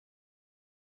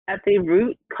At the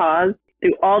root cause,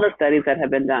 through all the studies that have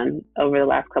been done over the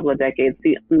last couple of decades,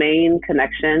 the main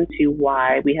connection to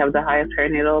why we have the highest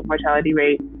perinatal mortality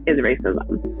rate is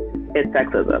racism. It's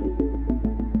sexism.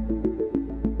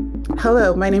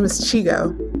 Hello, my name is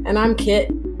Chigo. And I'm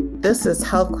Kit. This is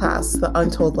Health Class, The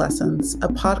Untold Lessons, a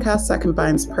podcast that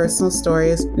combines personal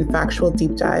stories and factual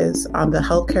deep dives on the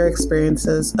healthcare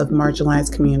experiences of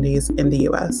marginalized communities in the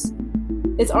U.S.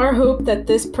 It's our hope that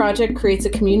this project creates a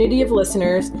community of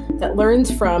listeners that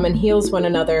learns from and heals one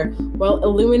another while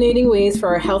illuminating ways for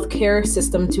our healthcare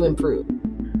system to improve.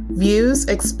 Views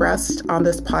expressed on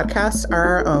this podcast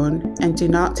are our own and do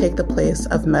not take the place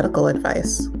of medical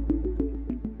advice.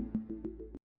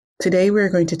 Today, we're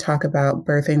going to talk about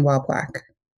birthing while Black.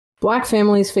 Black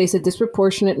families face a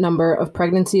disproportionate number of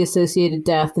pregnancy-associated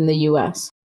death in the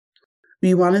U.S.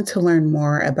 We wanted to learn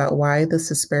more about why this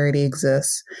disparity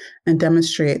exists and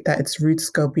demonstrate that its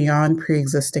roots go beyond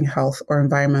pre-existing health or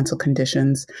environmental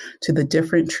conditions to the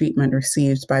different treatment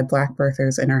received by Black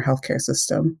birthers in our healthcare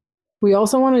system. We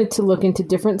also wanted to look into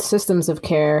different systems of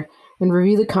care and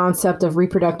review the concept of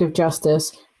reproductive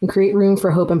justice and create room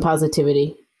for hope and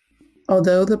positivity.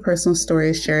 Although the personal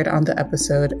stories shared on the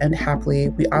episode end happily,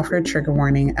 we offer a trigger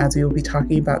warning as we will be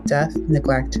talking about death,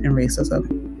 neglect, and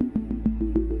racism.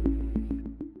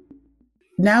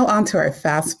 Now on to our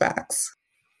fast facts.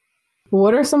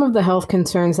 What are some of the health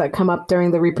concerns that come up during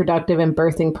the reproductive and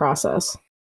birthing process?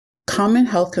 Common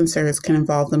health concerns can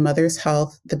involve the mother's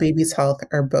health, the baby's health,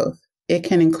 or both. It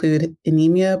can include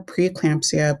anemia,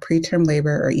 preeclampsia, preterm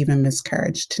labor, or even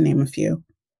miscarriage, to name a few.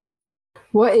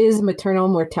 What is maternal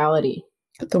mortality?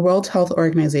 The World Health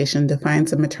Organization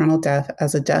defines a maternal death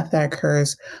as a death that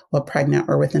occurs while pregnant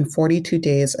or within 42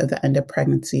 days of the end of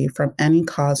pregnancy from any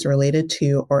cause related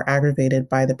to or aggravated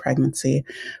by the pregnancy,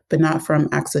 but not from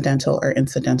accidental or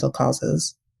incidental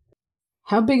causes.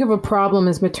 How big of a problem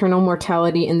is maternal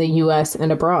mortality in the U.S.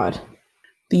 and abroad?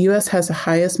 The U.S. has the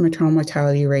highest maternal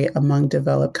mortality rate among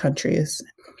developed countries.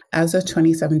 As of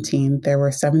 2017, there were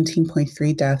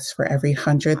 17.3 deaths for every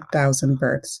 100,000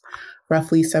 births,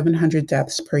 roughly 700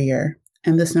 deaths per year,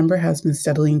 and this number has been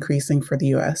steadily increasing for the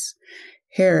U.S.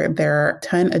 Here, there are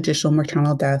 10 additional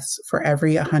maternal deaths for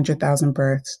every 100,000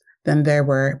 births than there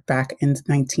were back in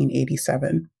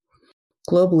 1987.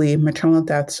 Globally, maternal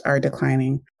deaths are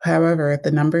declining. However,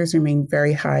 the numbers remain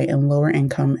very high in lower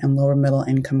income and lower middle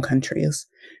income countries.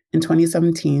 In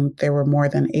 2017, there were more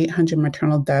than 800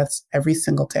 maternal deaths every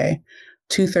single day.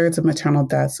 2/3 of maternal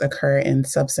deaths occur in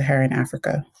sub-Saharan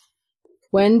Africa.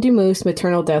 When do most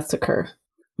maternal deaths occur?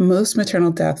 Most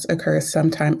maternal deaths occur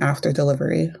sometime after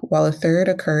delivery, while a third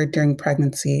occur during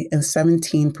pregnancy and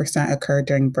 17% occur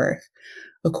during birth.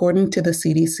 According to the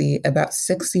CDC, about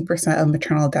 60% of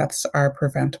maternal deaths are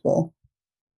preventable.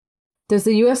 Does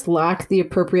the U.S. lack the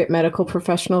appropriate medical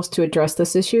professionals to address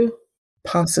this issue?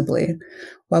 Possibly.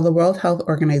 While the World Health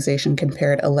Organization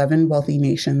compared 11 wealthy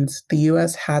nations, the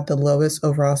U.S. had the lowest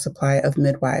overall supply of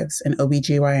midwives and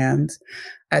OBGYNs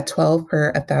at 12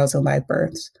 per 1,000 live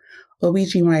births.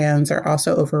 OBGYNs are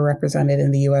also overrepresented in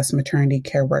the U.S. maternity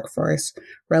care workforce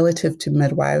relative to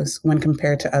midwives when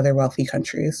compared to other wealthy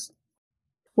countries.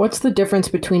 What's the difference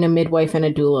between a midwife and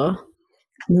a doula?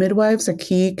 Midwives are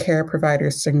key care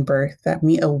providers during birth that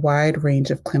meet a wide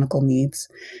range of clinical needs.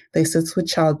 They assist with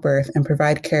childbirth and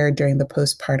provide care during the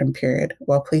postpartum period,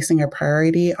 while placing a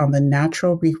priority on the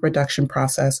natural reproduction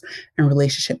process and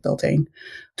relationship building.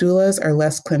 Doulas are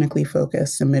less clinically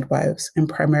focused than midwives and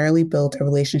primarily build a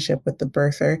relationship with the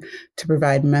birther to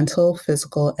provide mental,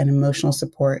 physical, and emotional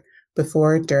support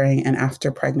before, during, and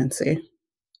after pregnancy.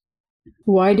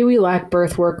 Why do we lack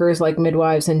birth workers like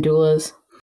midwives and doulas?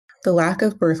 The lack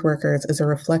of birth workers is a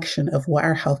reflection of what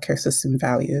our healthcare system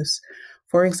values.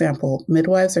 For example,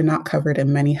 midwives are not covered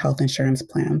in many health insurance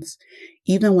plans.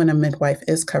 Even when a midwife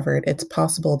is covered, it's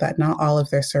possible that not all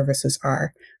of their services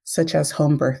are, such as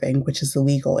home birthing, which is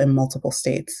illegal in multiple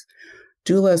states.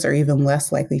 Doulas are even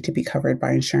less likely to be covered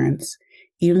by insurance.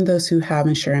 Even those who have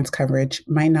insurance coverage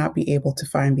might not be able to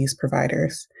find these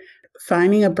providers.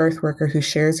 Finding a birth worker who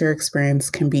shares your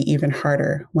experience can be even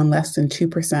harder when less than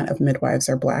 2% of midwives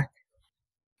are Black.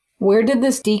 Where did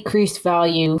this decreased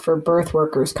value for birth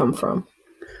workers come from?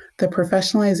 The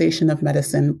professionalization of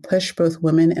medicine pushed both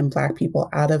women and Black people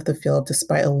out of the field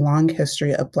despite a long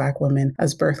history of Black women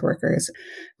as birth workers.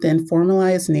 The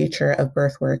informalized nature of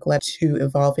birth work led to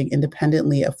evolving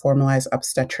independently of formalized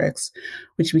obstetrics,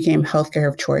 which became healthcare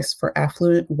of choice for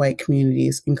affluent white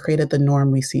communities and created the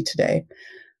norm we see today.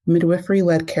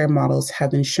 Midwifery-led care models have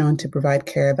been shown to provide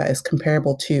care that is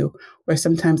comparable to, or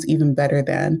sometimes even better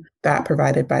than, that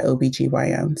provided by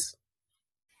OBGYNs.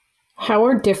 How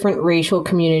are different racial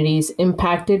communities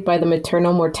impacted by the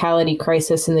maternal mortality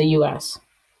crisis in the U.S.?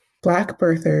 Black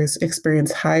birthers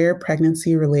experience higher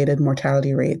pregnancy-related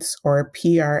mortality rates, or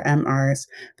PRMRs,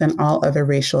 than all other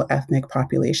racial ethnic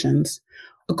populations.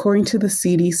 According to the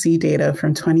CDC data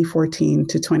from 2014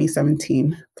 to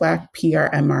 2017, Black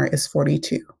PRMR is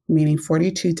 42, meaning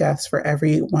 42 deaths for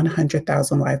every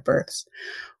 100,000 live births.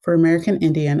 For American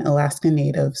Indian Alaska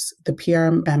Natives, the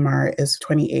PRMR is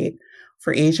 28.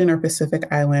 For Asian or Pacific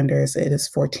Islanders, it is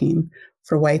 14.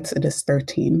 For whites, it is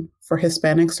 13. For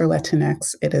Hispanics or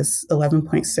Latinx, it is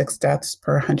 11.6 deaths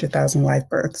per 100,000 live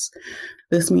births.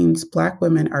 This means Black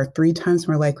women are 3 times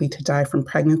more likely to die from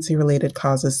pregnancy-related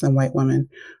causes than white women,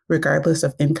 regardless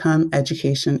of income,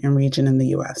 education, and region in the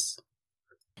U.S.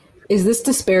 Is this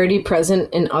disparity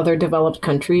present in other developed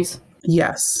countries?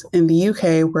 Yes. In the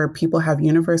UK, where people have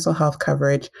universal health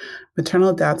coverage,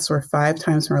 maternal deaths were 5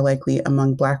 times more likely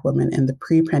among Black women in the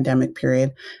pre-pandemic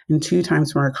period and 2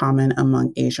 times more common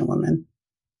among Asian women.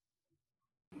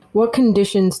 What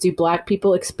conditions do Black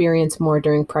people experience more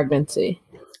during pregnancy?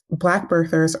 Black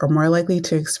birthers are more likely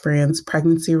to experience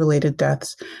pregnancy-related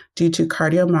deaths due to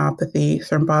cardiomyopathy,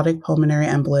 thrombotic pulmonary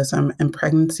embolism, and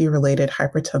pregnancy-related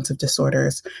hypertensive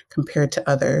disorders compared to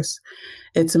others.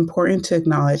 It's important to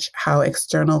acknowledge how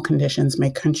external conditions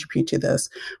may contribute to this,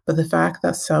 but the fact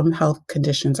that some health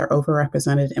conditions are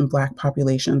overrepresented in Black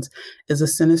populations is a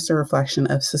sinister reflection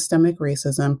of systemic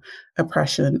racism,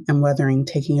 oppression, and weathering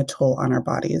taking a toll on our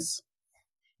bodies.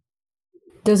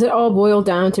 Does it all boil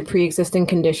down to pre-existing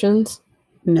conditions?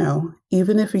 No,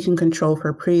 even if we can control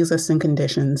for pre-existing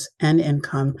conditions and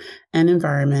income and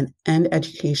environment and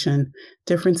education,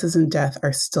 differences in death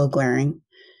are still glaring.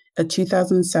 A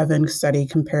 2007 study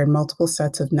compared multiple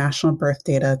sets of national birth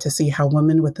data to see how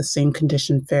women with the same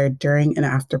condition fared during and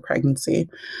after pregnancy.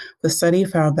 The study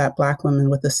found that Black women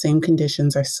with the same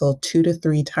conditions are still 2 to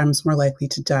 3 times more likely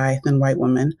to die than white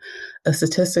women, a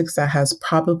statistic that has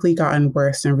probably gotten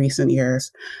worse in recent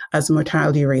years as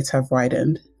mortality rates have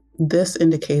widened. This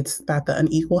indicates that the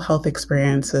unequal health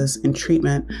experiences and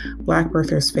treatment Black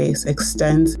birthers face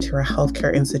extends to our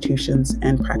healthcare institutions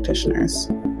and practitioners.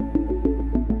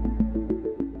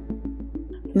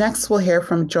 Next, we'll hear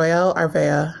from Joelle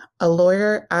Arvea, a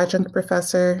lawyer, adjunct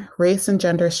professor, race and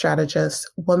gender strategist,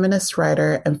 womanist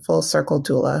writer, and full circle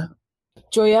doula.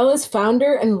 Joelle is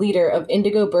founder and leader of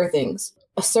Indigo Birthings,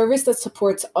 a service that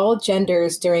supports all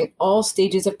genders during all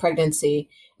stages of pregnancy,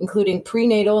 including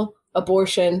prenatal,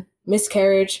 abortion,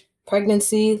 miscarriage,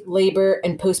 pregnancy, labor,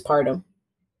 and postpartum.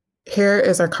 Here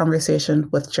is our conversation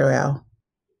with Joelle.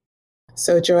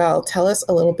 So Joelle, tell us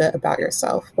a little bit about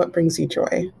yourself. What brings you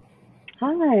joy?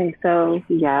 Hi. So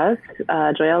yes,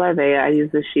 Joelle Arvea. I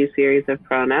use the she series of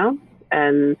pronouns,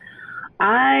 and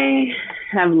I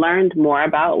have learned more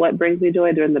about what brings me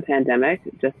joy during the pandemic,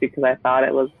 just because I thought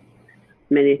it was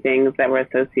many things that were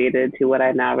associated to what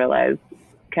I now realize,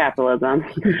 capitalism.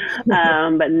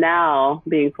 But now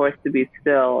being forced to be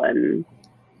still and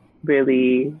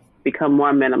really become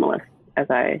more minimalist, as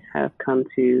I have come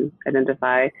to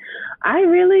identify, I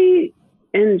really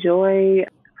enjoy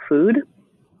food.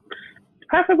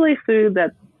 Preferably food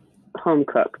that's home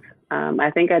cooked.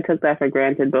 I think I took that for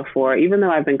granted before, even though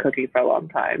I've been cooking for a long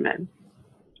time and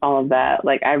all of that.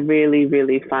 Like, I really,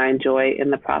 really find joy in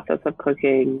the process of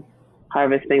cooking,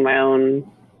 harvesting my own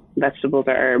vegetables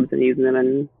or herbs and using them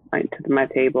in to my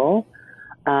table.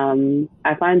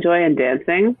 I find joy in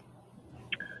dancing,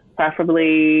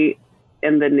 preferably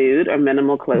in the nude or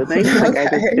minimal clothing. Like, I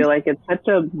just feel like it's such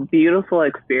a beautiful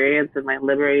experience and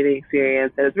liberating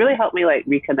experience. And it's really helped me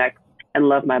reconnect and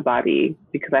love my body,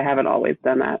 because I haven't always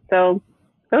done that. So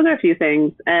those are a few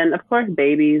things. And of course,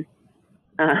 babies.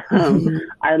 I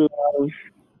love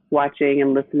watching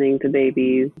and listening to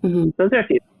babies. Those are a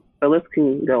few. The list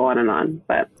can go on and on,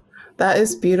 but that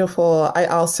is beautiful. I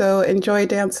also enjoy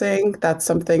dancing. That's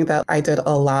something that I did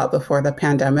a lot before the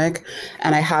pandemic,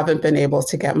 and I haven't been able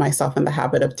to get myself in the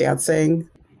habit of dancing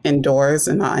indoors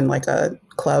and not in a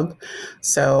club.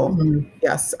 So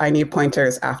yes, I need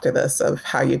pointers after this of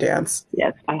how you dance.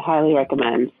 Yes, I highly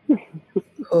recommend.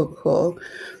 Cool.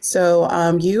 So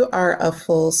you are a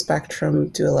full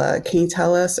spectrum doula. Can you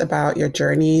tell us about your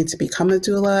journey to become a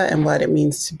doula and what it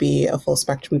means to be a full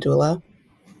spectrum doula?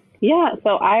 Yeah,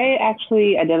 so I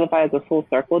actually identify as a full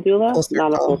circle doula,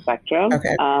 not a full spectrum,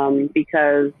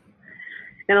 because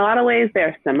in a lot of ways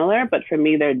they're similar, but for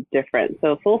me they're different.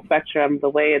 So full spectrum, the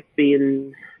way it's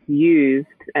being used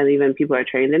and even people are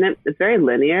trained in it, it's very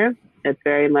linear. It's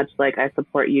very much like I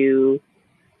support you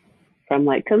from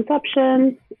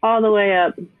conception all the way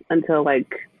up until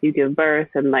you give birth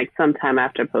and sometime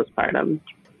after postpartum.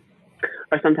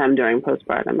 or sometime during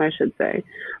postpartum, I should say.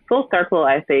 Full Circle,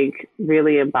 I think,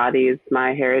 really embodies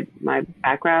my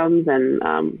backgrounds and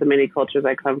the many cultures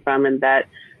I come from, and that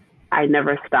I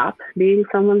never stop being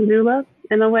someone's doula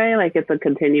in a way. Like it's a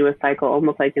continuous cycle,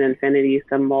 almost like an infinity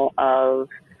symbol of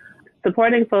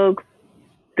supporting folks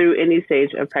through any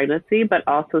stage of pregnancy, but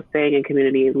also staying in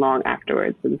community long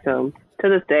afterwards. And so to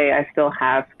this day, I still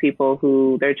have people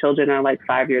who their children are like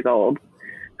 5 years old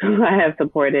who I have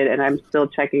supported, and I'm still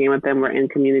checking in with them. We're in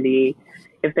community.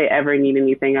 If they ever need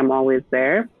anything, I'm always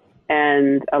there.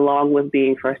 And along with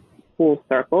being for Full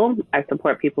Circle, I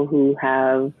support people who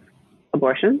have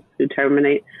abortions, who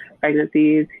terminate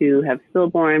pregnancies, who have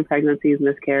stillborn pregnancies,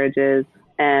 miscarriages,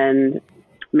 and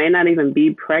may not even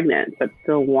be pregnant, but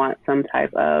still want some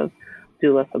type of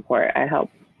doula support. I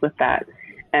help with that.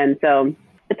 And so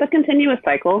it's a continuous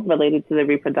cycle related to the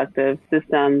reproductive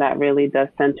system that really does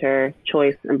center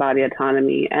choice and body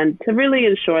autonomy, and to really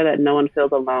ensure that no one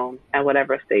feels alone at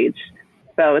whatever stage.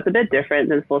 So it's a bit different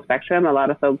than full spectrum. A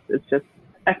lot of folks,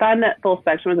 I find that full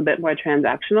spectrum is a bit more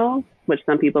transactional, which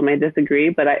some people may disagree,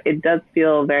 but it does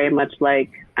feel very much like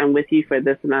I'm with you for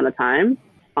this amount of time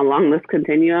along this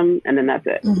continuum, and then that's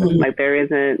it. Mm-hmm. Like there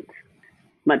isn't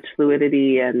much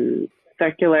fluidity and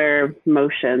circular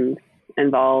motions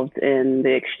involved in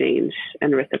the exchange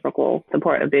and reciprocal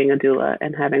support of being a doula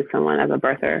and having someone as a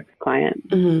birther client.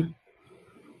 Mm-hmm.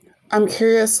 I'm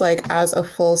curious, like as a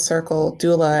Full Circle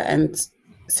doula, and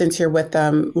since you're with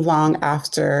them long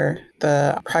after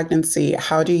the pregnancy,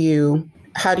 how do you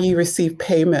receive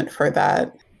payment for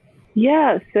that?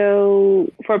 Yeah, so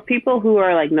for people who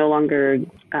are like no longer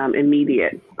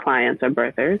immediate clients or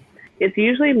birthers, it's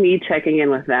usually me checking in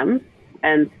with them.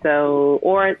 And so,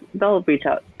 or they'll reach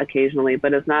out occasionally,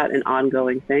 but it's not an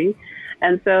ongoing thing.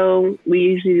 And so we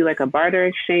usually do like a barter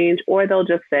exchange, or they'll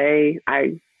just say,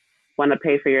 I want to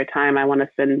pay for your time. I want to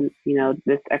spend,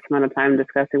 this X amount of time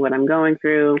discussing what I'm going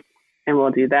through, and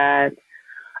we'll do that.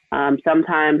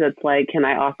 Sometimes it's like, can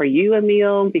I offer you a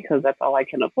meal because that's all I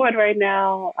can afford right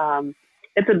now?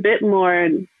 It's a bit more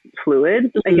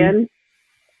fluid, again,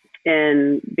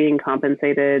 in being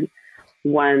compensated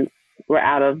once we're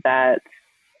out of that,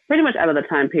 pretty much out of the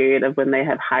time period of when they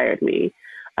have hired me.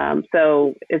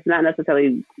 So it's not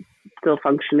necessarily still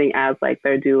functioning as like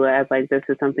their doula, as like, this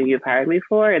is something you've hired me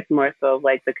for. It's more so of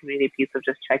like the community piece of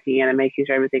just checking in and making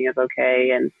sure everything is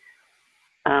okay. And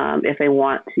if they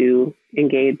want to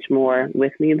engage more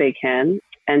with me, they can,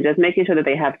 and just making sure that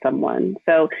they have someone.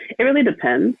 So it really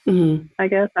depends, I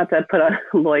guess, not to put a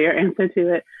lawyer answer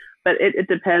to it, but it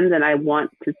depends. And I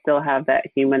want to still have that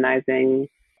human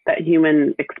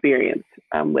experience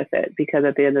with it, because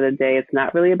at the end of the day, it's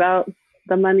not really about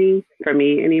the money for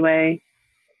me anyway.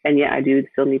 And yet I do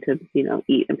still need to,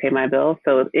 eat and pay my bills.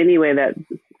 So any way that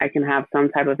I can have some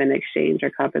type of an exchange or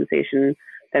compensation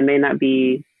that may not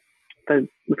be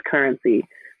with currency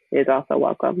is also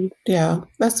welcomed. Yeah,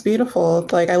 that's beautiful.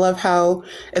 Like, I love how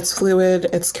it's fluid,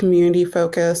 it's community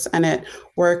focused, and it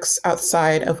works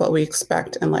outside of what we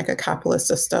expect in like a capitalist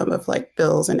system of like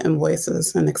bills and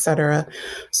invoices and et cetera.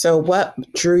 So what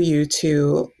drew you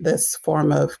to this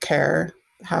form of care?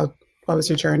 What was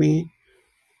your journey?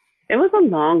 It was a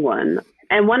long one,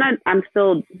 and one I'm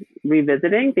still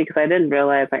revisiting, because I didn't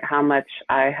realize like how much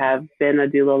I have been a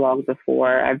doula long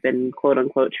before I've been quote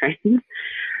unquote trained.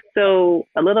 So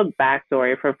a little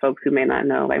backstory for folks who may not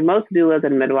know, like most doulas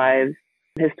and midwives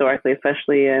historically,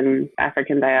 especially in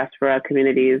African diaspora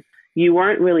communities, you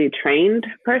weren't really trained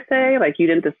per se. Like you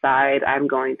didn't decide I'm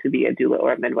going to be a doula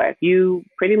or a midwife. You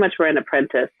pretty much were an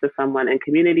apprentice to someone in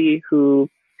community who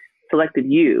selected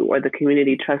you, or the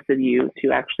community trusted you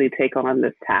to actually take on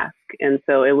this task. And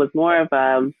so it was more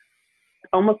of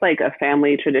almost like a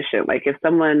family tradition. Like if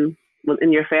someone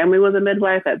in your family was a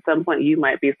midwife, at some point you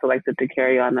might be selected to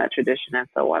carry on that tradition, and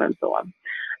so on and so on.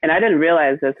 And I didn't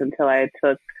realize this until I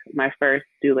took my first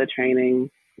doula training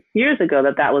years ago,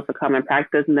 that was a common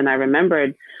practice. And then I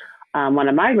remembered one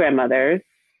of my grandmothers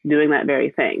doing that very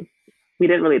thing. We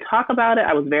didn't really talk about it.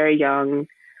 I was very young,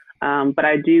 but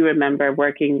I do remember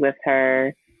working with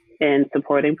her in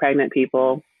supporting pregnant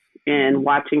people and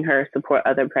watching her support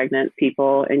other pregnant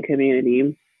people in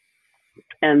community.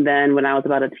 And then when I was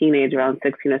about a teenager, around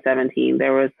 16 or 17,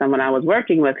 there was someone I was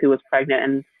working with who was pregnant,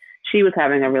 and she was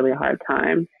having a really hard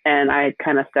time. And I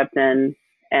kind of stepped in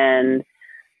and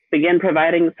began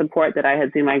providing support that I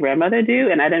had seen my grandmother do.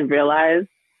 And I didn't realize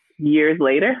years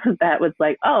later that was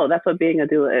like, oh, that's what being a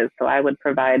doula is. So I would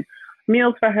provide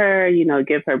meals for her,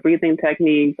 give her breathing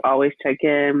techniques, always check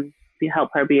in, help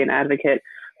her be an advocate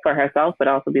for herself, but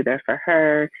also be there for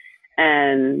her.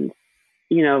 And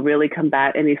really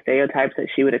combat any stereotypes that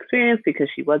she would experience because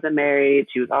she wasn't married.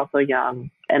 She was also young.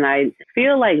 And I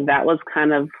feel like that was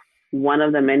kind of one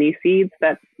of the many seeds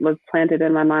that was planted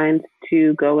in my mind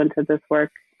to go into this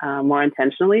work more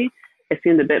intentionally. It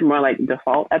seemed a bit more like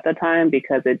default at the time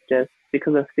because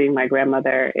of seeing my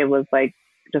grandmother, it was like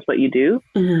just what you do.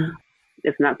 Mm-hmm.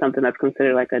 It's not something that's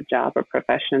considered like a job or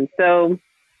profession. So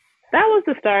that was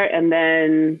the start. And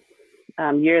then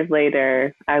years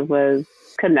later, I was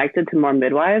connected to more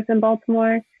midwives in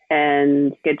Baltimore,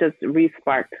 and it just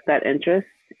re-sparked that interest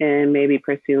in maybe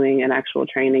pursuing an actual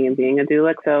training and being a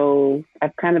doula. So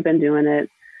I've kind of been doing it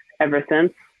ever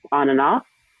since, on and off.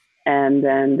 And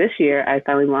then this year, I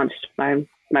finally launched my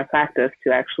practice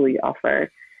to actually offer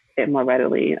it more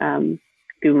readily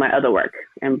through my other work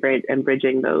and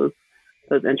bridging those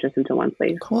interests into one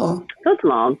place. Cool. So it's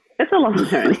long. It's a long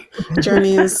journey.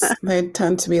 Journeys, they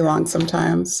tend to be long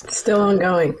sometimes. Still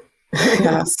ongoing.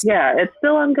 Yes. Yeah, it's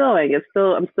still ongoing.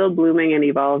 I'm still blooming and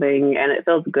evolving, and it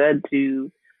feels good to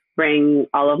bring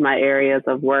all of my areas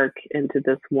of work into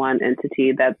this one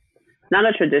entity that's not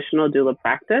a traditional doula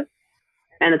practice,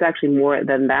 and it's actually more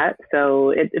than that. So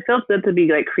it feels good to be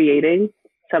like creating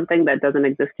something that doesn't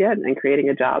exist yet and creating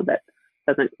a job that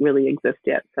doesn't really exist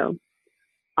yet. So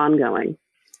ongoing.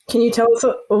 Can you tell us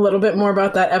a little bit more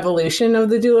about that evolution of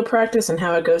the doula practice and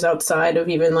how it goes outside of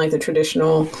even like the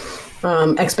traditional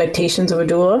expectations of a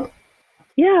doula?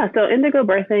 Yeah, so Indigo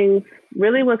Birthings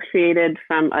really was created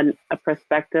from a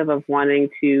perspective of wanting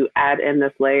to add in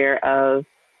this layer of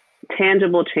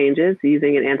tangible changes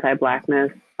using an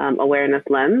anti-Blackness awareness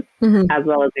lens, as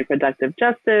well as reproductive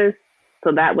justice.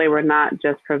 So that way we're not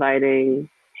just providing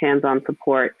hands-on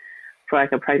support for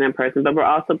like a pregnant person, but we're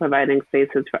also providing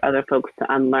spaces for other folks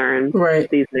to unlearn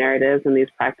these narratives and these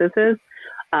practices.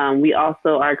 We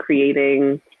also are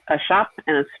creating a shop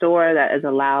and a store that is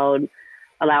allowing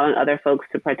other folks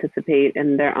to participate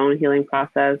in their own healing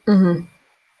process.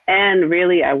 And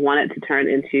really, I want it to turn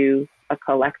into a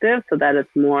collective so that it's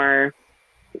more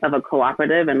of a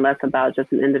cooperative and less about just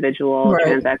an individual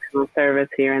transactional service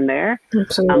here and there,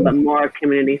 but more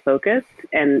community focused.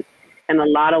 And in a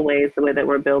lot of ways, the way that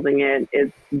we're building it is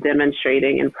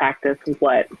demonstrating in practice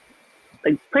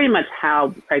pretty much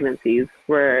how pregnancies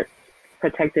were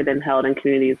protected and held in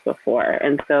communities before.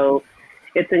 And so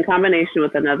it's in combination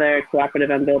with another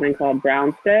cooperative I'm building called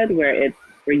Brownstead, where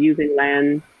we're using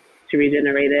land to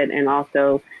regenerate it and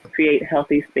also create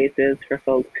healthy spaces for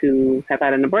folks who have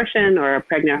had an abortion or are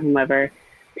pregnant or whomever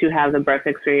to have the birth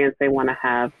experience they want to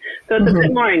have. So it's a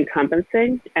bit more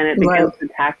encompassing, and it begins to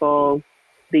tackle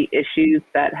the issues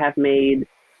that have made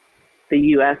the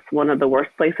U.S. one of the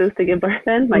worst places to give birth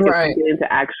in. It's beginning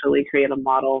to actually create a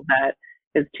model that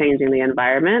is changing the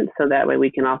environment, so that way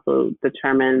we can also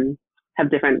have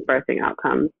different birthing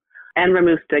outcomes and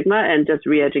remove stigma and just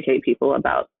re-educate people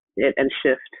about it and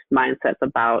shift mindsets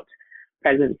about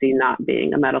pregnancy not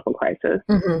being a medical crisis.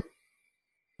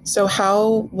 So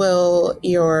how will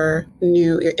your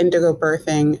Indigo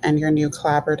Birthing and your new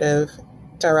collaborative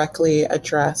directly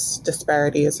address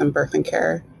disparities in birthing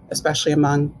care, especially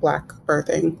among Black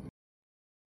birthing?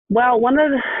 Well, one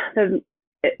of the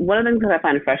things that I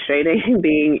find frustrating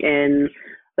being in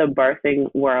the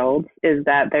birthing world is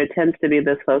that there tends to be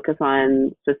this focus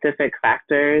on specific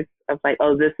factors of like,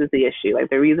 oh, this is the issue. Like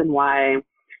the reason why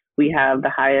we have the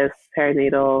highest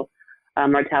perinatal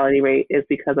mortality rate is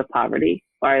because of poverty,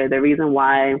 or the reason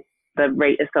why the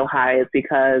rate is so high is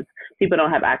because people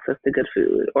don't have access to good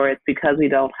food, or it's because we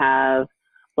don't have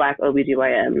Black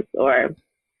OBGYNs or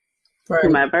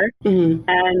whomever.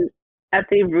 And at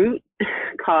the root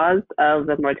cause of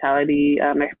the mortality,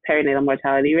 perinatal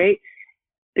mortality rate,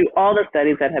 through all the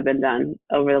studies that have been done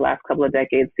over the last couple of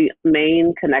decades, the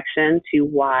main connection to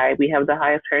why we have the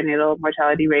highest perinatal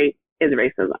mortality rate is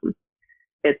racism.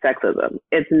 It's sexism.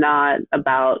 It's not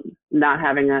about not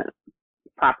having a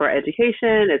proper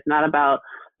education. It's not about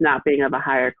not being of a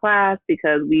higher class,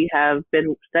 because we have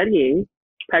been studying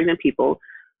pregnant people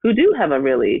who do have a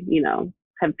really,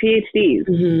 have PhDs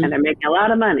and they're making a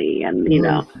lot of money and,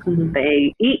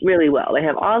 they eat really well. They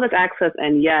have all this access,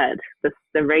 and yet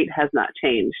the rate has not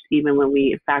changed, even when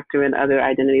we factor in other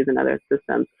identities and other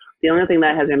systems. The only thing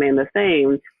that has remained the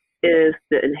same is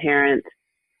the inherent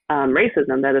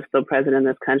racism that is still present in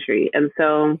this country. And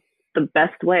so the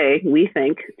best way, we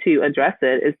think, to address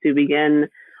it is to begin,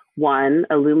 one,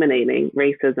 illuminating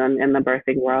racism in the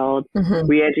birthing world,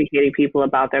 re-educating people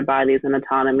about their bodies and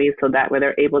autonomy, so that way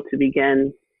they're able to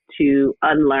begin to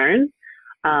unlearn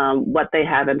what they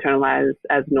have internalized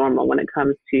as normal when it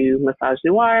comes to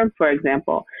misogynoir, for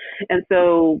example. And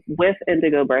so with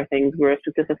Indigo Birthings, we're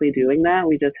specifically doing that.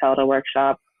 We just held a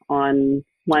workshop on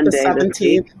one The day this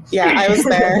 17th. week. Yeah, I was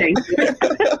there.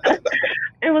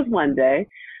 It was one day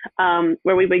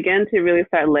where we began to really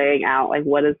start laying out like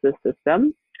what is this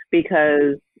system,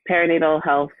 because perinatal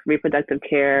health, reproductive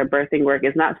care, birthing work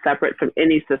is not separate from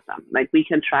any system. Like we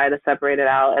can try to separate it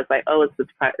out as like, oh, it's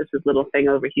this little thing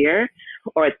over here,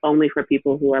 or it's only for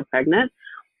people who are pregnant.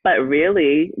 But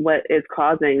really what is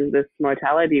causing this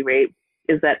mortality rate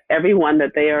is that everyone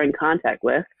that they are in contact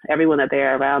with, everyone that they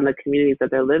are around, the communities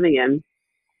that they're living in,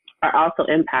 are also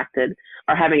impacted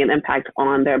or having an impact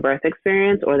on their birth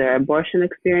experience or their abortion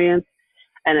experience.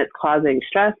 And it's causing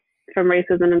stress from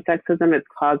racism and sexism. It's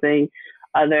causing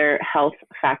other health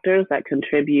factors that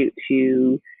contribute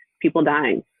to people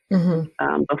dying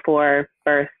before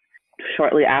birth,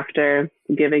 shortly after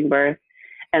giving birth.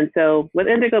 And so with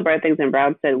Indigo Birthings and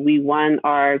Brownstead, we,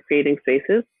 are creating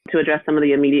spaces to address some of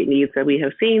the immediate needs that we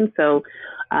have seen. So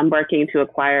I'm working to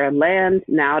acquire land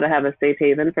now to have a safe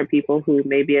haven for people who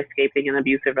may be escaping an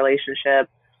abusive relationship,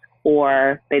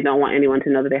 or they don't want anyone to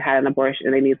know that they had an abortion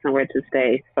and they need somewhere to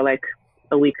stay for like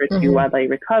a week or two while they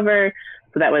recover,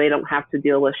 so that way they don't have to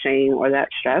deal with shame or that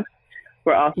stress.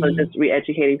 We're also just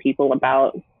re-educating people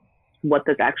about what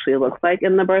this actually looks like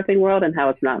in the birthing world and how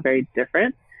it's not very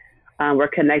different. We're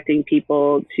connecting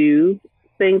people to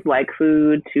things like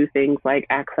food, to things like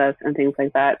access and things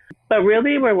like that. But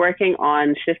really, we're working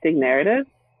on shifting narratives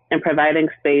and providing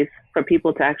space for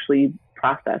people to actually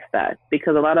process that,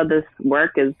 because a lot of this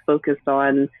work is focused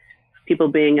on people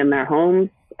being in their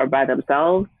homes or by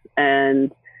themselves.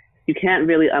 And you can't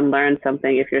really unlearn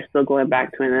something if you're still going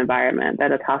back to an environment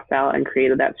that is hostile and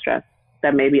created that stress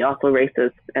that may be also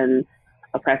racist and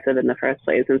oppressive in the first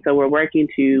place. And so we're working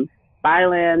to buy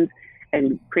land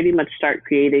and pretty much start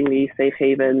creating these safe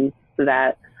havens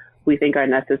that we think are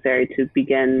necessary to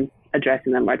begin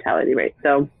addressing the mortality rate.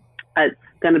 So it's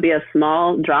going to be a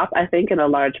small drop, I think, in a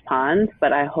large pond,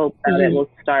 but I hope that it will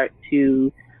start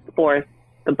to force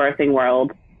the birthing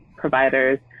world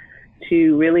providers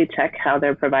to really check how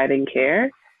they're providing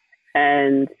care,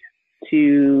 and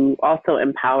to also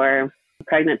empower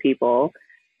pregnant people,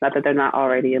 not that they're not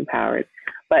already empowered,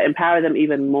 but empower them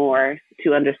even more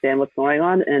to understand what's going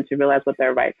on and to realize what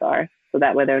their rights are. So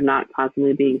that way they're not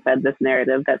constantly being fed this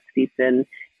narrative that's steeped in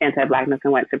anti-Blackness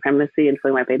and white supremacy and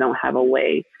feeling like they don't have a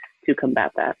way to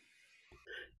combat that.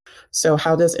 So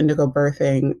how does Indigo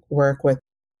Birthing work with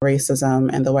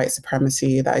racism and the white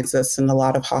supremacy that exists in a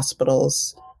lot of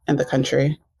hospitals in the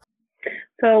country?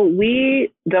 So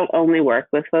we don't only work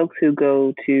with folks who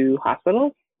go to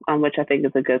hospitals, which I think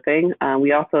is a good thing.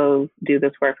 We also do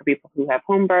this work for people who have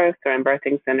home births or in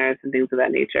birthing centers and things of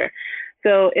that nature.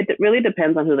 So it really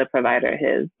depends on who the provider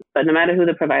is. But no matter who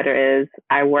the provider is,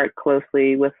 I work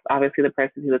closely with obviously the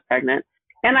person who is pregnant.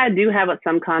 And I do have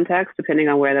some context, depending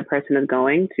on where the person is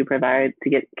going to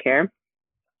get care,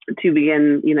 to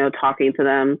begin, talking to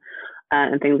them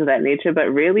and things of that nature. But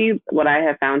really what I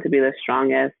have found to be the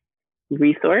strongest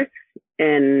resource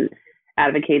in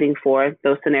advocating for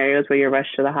those scenarios where you're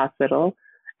rushed to the hospital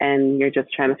and you're just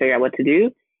trying to figure out what to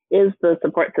do is the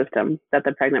support system that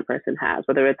the pregnant person has,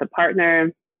 whether it's a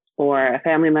partner or a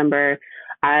family member.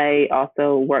 I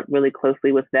also work really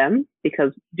closely with them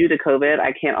because due to COVID,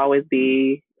 I can't always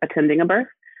be attending a birth.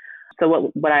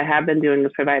 So what I have been doing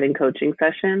is providing coaching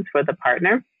sessions for the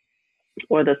partner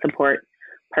or the support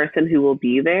person who will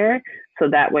be there. So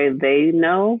that way they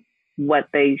know what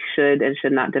they should and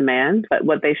should not demand, but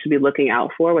what they should be looking out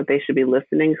for, what they should be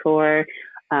listening for.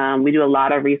 We do a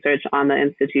lot of research on the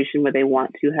institution where they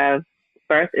want to have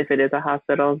birth, if it is a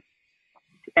hospital.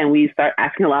 And we start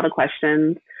asking a lot of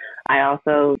questions. I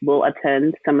also will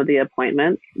attend some of the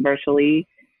appointments virtually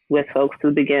with folks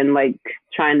to begin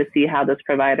trying to see how this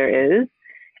provider is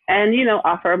and,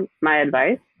 offer my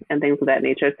advice and things of that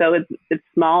nature. So it's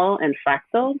small and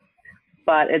fractal,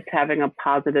 but it's having a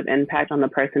positive impact on the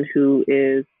person who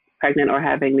is pregnant or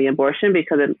having the abortion,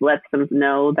 because it lets them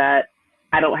know that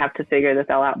I don't have to figure this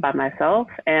all out by myself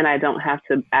and I don't have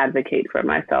to advocate for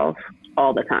myself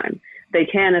all the time. They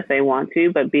can if they want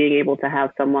to, but being able to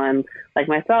have someone like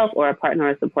myself or a partner or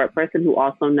a support person who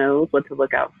also knows what to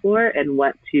look out for and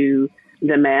what to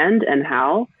demand and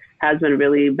how has been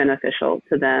really beneficial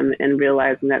to them in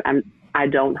realizing that I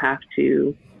don't have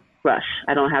to rush.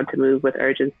 I don't have to move with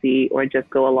urgency or just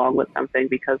go along with something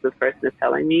because this person is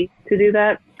telling me to do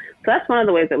that. So that's one of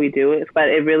the ways that we do it, but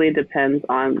it really depends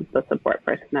on the support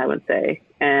person, I would say,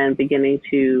 and beginning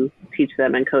to teach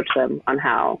them and coach them on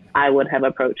how I would have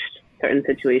approached certain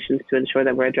situations to ensure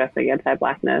that we're addressing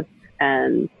anti-Blackness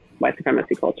and white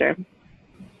supremacy culture.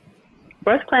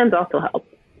 Birth plans also help.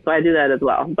 So I do that as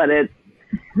well, but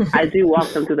I do walk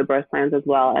them through the birth plans as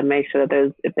well and make sure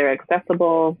that if they're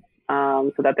accessible,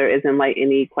 so that there isn't like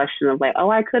any question of like, oh,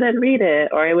 I couldn't read it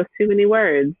or it was too many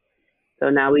words. So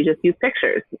now we just use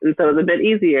pictures. And so it's a bit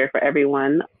easier for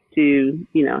everyone to,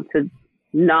 to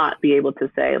not be able to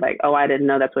say like, oh, I didn't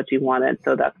know that's what you wanted,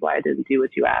 so that's why I didn't do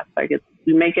what you asked. Like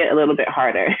we make it a little bit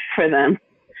harder for them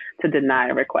to deny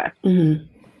a request. Mm-hmm.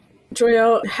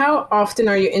 Joyelle, how often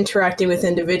are you interacting with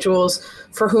individuals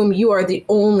for whom you are the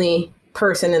only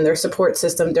person in their support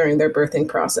system during their birthing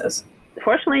process?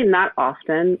 Fortunately, not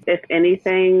often. If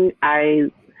anything, I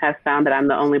have found that I'm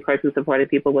the only person supporting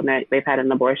people when they've had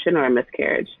an abortion or a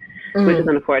miscarriage, which is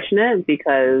unfortunate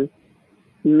because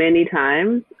many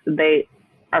times they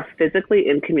are physically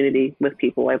in community with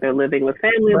people, like they're living with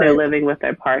family, they're living with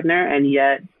their partner, and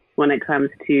yet when it comes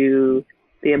to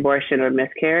the abortion or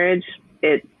miscarriage,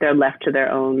 they're left to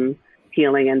their own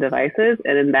healing and devices.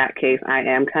 And in that case, I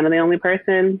am kind of the only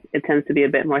person. It tends to be a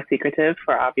bit more secretive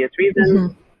for obvious reasons.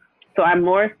 Mm-hmm. So I'm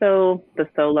more so the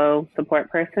solo support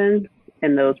person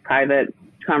in those private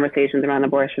conversations around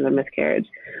abortion or miscarriage,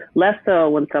 less so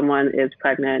when someone is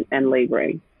pregnant and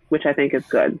laboring, which I think is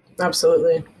good.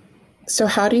 Absolutely. So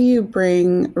how do you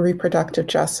bring reproductive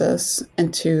justice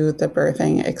into the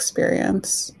birthing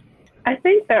experience? I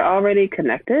think they're already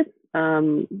connected.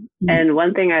 And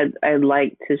one thing I'd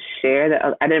like to share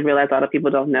that I didn't realize a lot of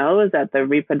people don't know is that the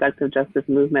reproductive justice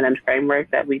movement and framework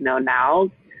that we know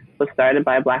now was started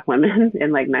by Black women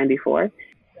in like 94.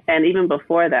 And even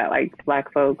before that, like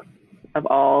Black folks of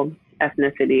all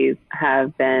ethnicities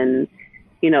have been,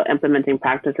 implementing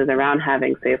practices around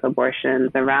having safe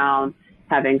abortions, around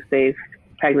having safe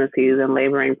pregnancies and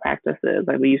laboring practices.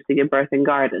 Like we used to give birth in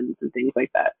gardens and things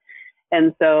like that.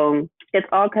 And so it's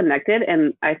all connected.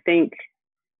 And I think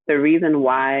the reason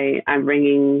why I'm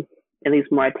bringing at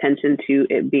least more attention to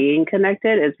it being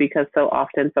connected is because so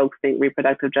often folks think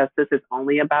reproductive justice is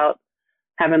only about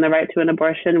having the right to an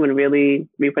abortion, when really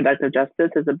reproductive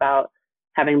justice is about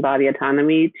having body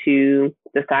autonomy to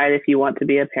decide if you want to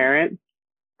be a parent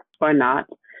or not,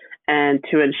 and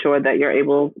to ensure that you're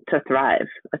able to thrive,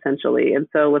 essentially. And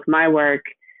so with my work,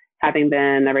 having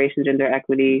been a race and gender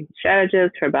equity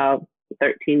strategist for about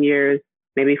 13 years,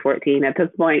 maybe 14 at this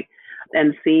point,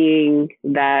 and seeing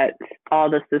that all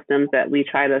the systems that we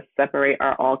try to separate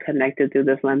are all connected through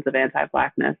this lens of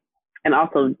anti-Blackness and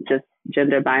also just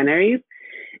gender binaries,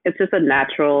 it's just a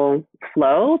natural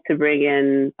flow to bring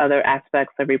in other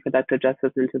aspects of reproductive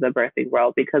justice into the birthing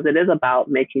world, because it is about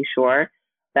making sure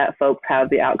that folks have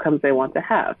the outcomes they want to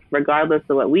have, regardless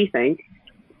of what we think.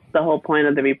 The whole point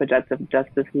of the reproductive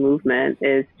justice movement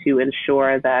is to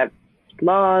ensure that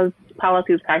laws,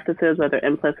 policies, practices, whether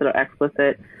implicit or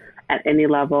explicit, at any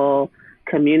level,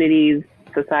 communities,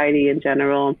 society in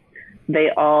general, they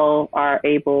all are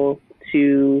able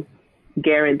to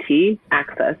guarantee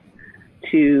access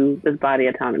to this body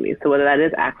autonomy. So whether that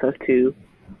is access to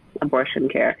abortion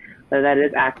care, whether that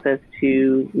is access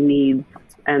to needs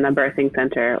in a birthing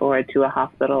center or to a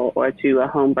hospital or to a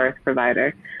home birth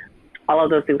provider, all of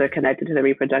those things are connected to the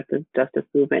reproductive justice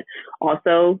movement.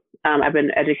 Also, I've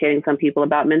been educating some people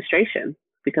about menstruation,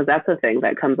 because that's a thing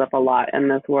that comes up a lot in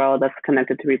this world that's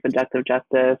connected to reproductive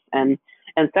justice and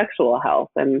sexual health,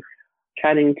 and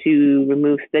trying to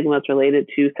remove stigmas related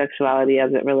to sexuality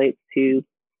as it relates to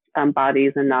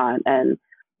bodies and not. And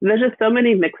there's just so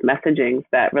many mixed messagings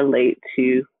that relate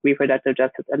to reproductive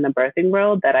justice in the birthing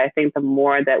world that I think the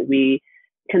more that we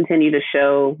continue to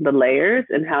show the layers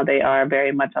and how they are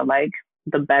very much alike,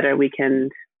 the better we can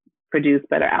produce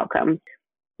better outcomes.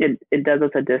 It does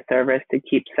us a disservice to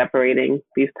keep separating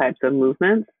these types of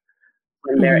movements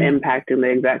when they're impacting the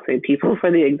exact same people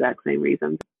for the exact same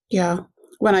reasons. Yeah.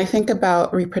 When I think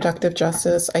about reproductive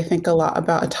justice, I think a lot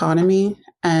about autonomy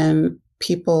and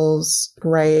people's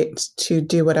right to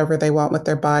do whatever they want with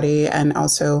their body, and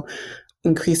also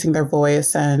increasing their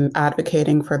voice and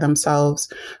advocating for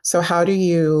themselves. So how do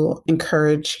you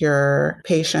encourage your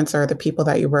patients or the people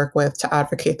that you work with to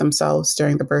advocate themselves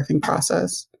during the birthing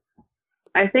process?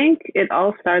 I think it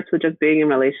all starts with just being in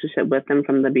relationship with them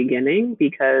from the beginning,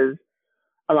 because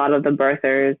a lot of the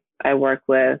birthers I work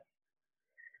with,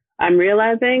 I'm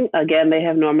realizing, again, they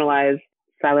have normalized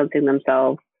silencing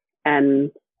themselves and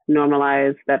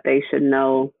normalized that they should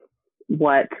know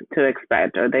what to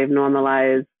expect, or they've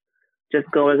normalized just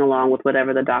going along with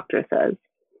whatever the doctor says.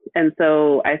 And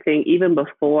so I think even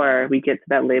before we get to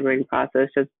that laboring process,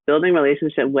 just building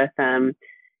relationship with them,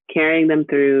 carrying them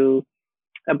through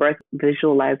a birth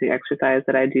visualizing exercise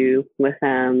that I do with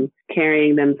them,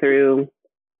 carrying them through,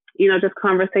 just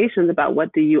conversations about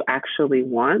what do you actually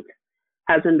want,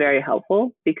 has been very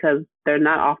helpful, because they're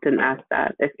not often asked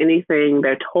that. If anything,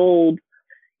 they're told,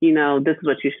 this is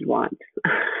what you should want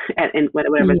in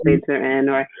whatever stage they're in,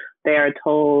 or they are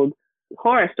told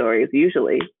horror stories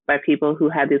usually by people who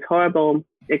had these horrible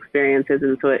experiences,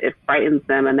 and so it frightens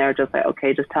them, and they're just like,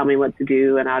 okay, just tell me what to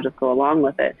do and I'll just go along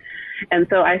with it. And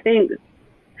so I think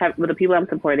with the people I'm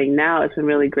supporting now, it's been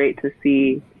really great to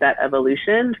see that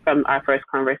evolution from our first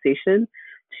conversation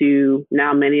to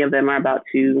now many of them are about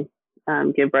to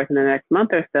give birth in the next month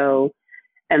or so,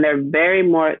 and they're very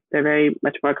much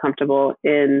more comfortable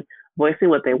in voicing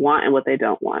what they want and what they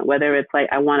don't want. Whether it's like,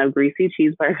 I want a greasy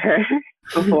cheeseburger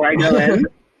before I go in,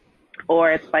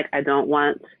 or it's like, I don't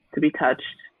want to be touched,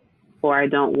 or I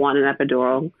don't want an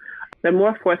epidural. They're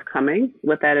more forthcoming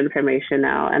with that information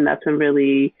now, and that's been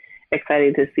really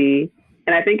exciting to see.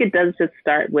 And I think it does just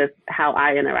start with how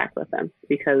I interact with them,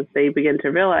 because they begin to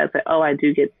realize that, oh, I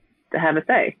do get to have a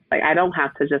say. Like, I don't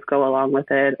have to just go along with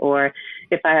it, or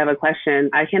if I have a question,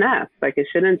 I can ask. Like, it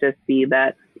shouldn't just be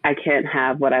that I can't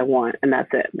have what I want and that's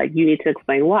it. Like, you need to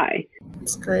explain why.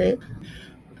 That's great.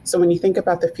 So when you think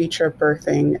about the future of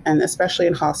birthing, and especially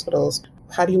in hospitals,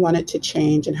 how do you want it to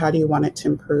change and how do you want it to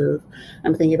improve?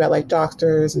 I'm thinking about like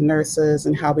doctors and nurses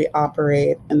and how we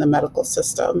operate in the medical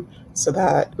system so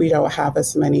that we don't have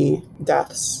as many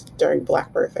deaths during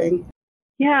Black birthing.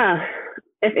 Yeah.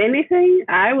 If anything,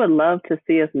 I would love to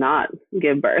see us not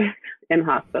give birth in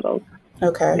hospitals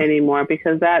anymore,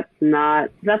 because that's not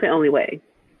the only way.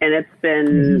 And it's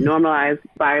been normalized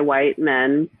by white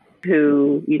men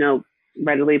who,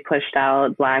 readily pushed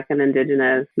out Black and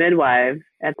Indigenous midwives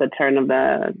at the turn of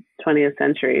the 20th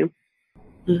century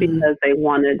because they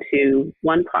wanted to,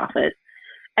 one, profit,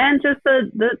 and just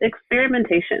the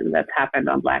experimentation that's happened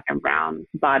on Black and brown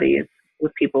bodies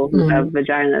with people who have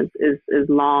vaginas is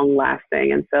long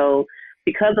lasting. And so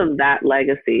because of that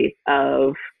legacy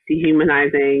of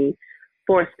dehumanizing,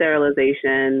 forced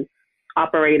sterilization,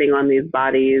 operating on these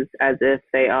bodies as if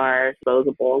they are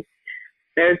disposable,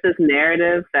 there's this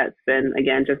narrative that's been,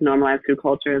 again, just normalized through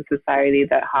culture and society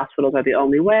that hospitals are the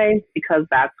only way, because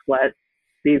that's what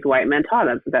these white men taught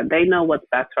us, that they know what's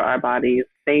best for our bodies.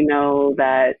 They know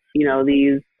that,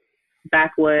 these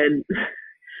backwood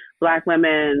Black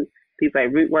women, these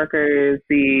like root workers,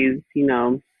 these,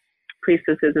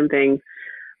 priestesses and things,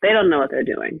 they don't know what they're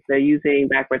doing. They're using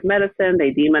backwards medicine.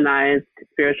 They demonize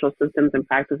spiritual systems and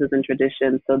practices and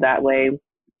traditions. So that way,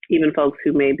 even folks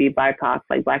who may be BIPOC,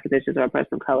 like Black, Indigenous, or a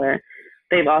person of color,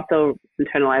 they've also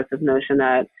internalized this notion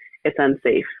that it's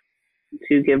unsafe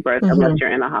to give birth unless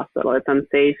you're in a hospital. It's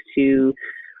unsafe to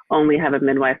only have a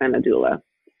midwife and a doula.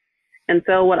 And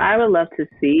so what I would love to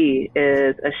see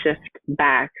is a shift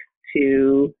back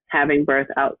to having birth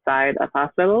outside of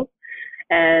hospitals.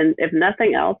 And if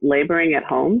nothing else, laboring at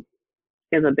home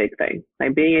is a big thing.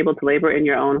 Like, being able to labor in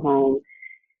your own home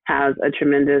has a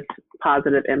tremendous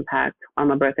positive impact on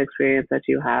the birth experience that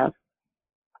you have.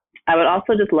 I would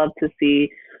also just love to see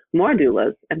more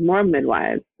doulas and more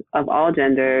midwives of all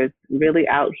genders really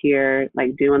out here,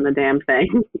 like, doing the damn thing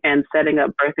and setting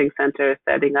up birthing centers,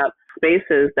 setting up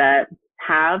spaces that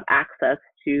have access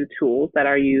to tools that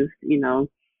are used,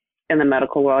 in the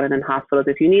medical world and in hospitals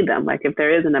if you need them. Like, if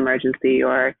there is an emergency,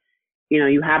 or,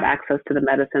 you have access to the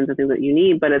medicines and things that you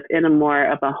need, but it's in a more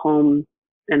of a home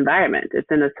environment. It's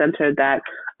in a center that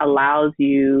allows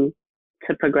you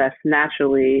to progress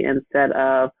naturally, instead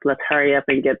of, let's hurry up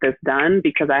and get this done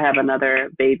because I have another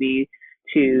baby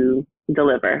to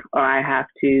deliver, or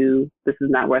this is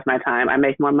not worth my time. I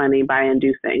make more money by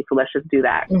inducing, so let's just do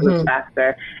that. It's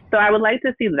faster. So I would like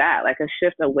to see that, like a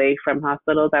shift away from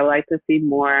hospitals. I would like to see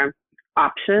more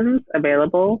options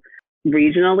available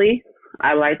regionally.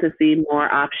 I would like to see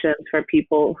more options for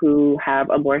people who have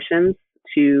abortions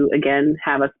to, again,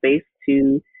 have a space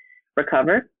to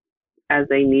recover as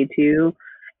they need to.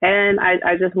 And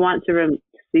I just want to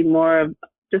see more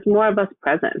of us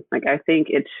present. Like, I think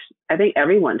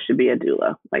everyone should be a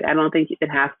doula. Like, I don't think it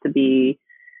has to be,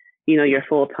 your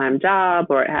full-time job,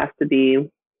 or it has to be,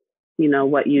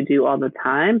 what you do all the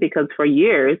time, because for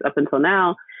years up until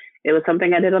now, it was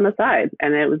something I did on the side,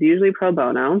 and it was usually pro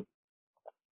bono.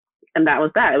 And that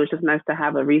was that. It was just nice to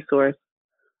have a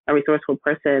resourceful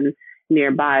person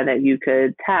nearby that you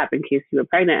could tap in case you were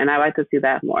pregnant. And I like to see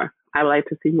that more. I would like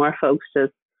to see more folks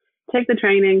just take the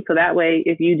training, so that way,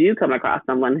 if you do come across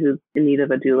someone who's in need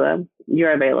of a doula,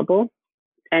 you're available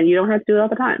and you don't have to do it all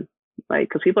the time. Like,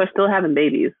 because people are still having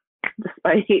babies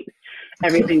despite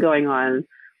everything going on.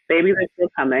 Babies are still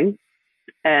coming.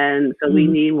 And so we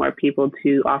need more people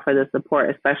to offer the support,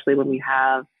 especially when we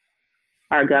have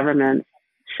our government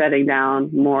shutting down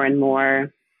more and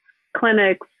more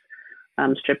clinics,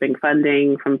 stripping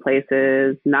funding from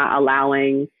places, not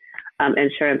allowing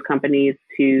insurance companies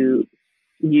to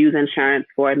use insurance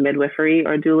for midwifery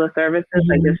or doula services.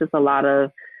 Like there's just a lot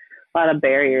of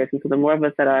barriers. And so the more of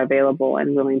us that are available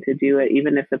and willing to do it,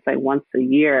 even if it's like once a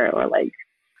year or like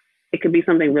it could be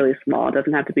something really small. It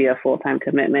doesn't have to be a full-time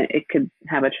commitment. It could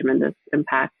have a tremendous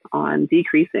impact on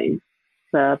decreasing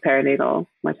the perinatal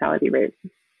mortality rate.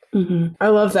 Mm-hmm. I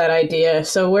love that idea.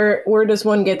 So where does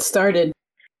one get started?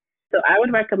 So I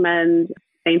would recommend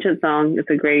Ancient Song. It's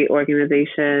a great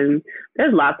organization.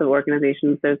 There's lots of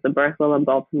organizations. There's the Birthwell in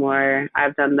Baltimore.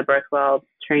 I've done the Birthwell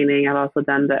training. I've also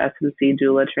done the SMC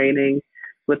doula training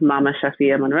with Mama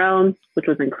Shafia Monroe, which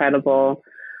was incredible.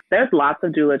 There's lots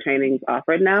of doula trainings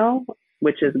offered now,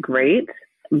 which is great.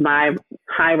 My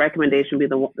high recommendation would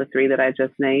be the three that I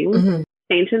just named. Mm-hmm.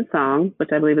 Ancient Song,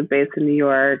 which I believe is based in New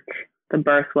York, the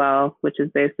Birthwell, which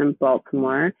is based in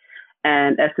Baltimore,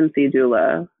 and SMC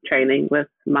doula training with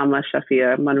Mama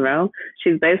Shafia Monroe.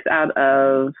 She's based out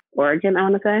of Oregon, I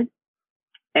want to say.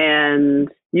 And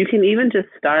you can even just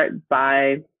start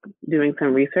by doing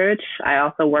some research. I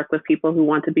also work with people who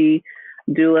want to be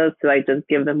doulas to like just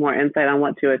give them more insight on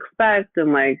what to expect,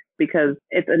 and like because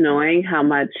it's annoying how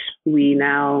much we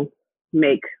now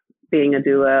make being a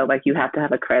doula, like you have to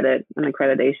have an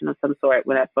accreditation of some sort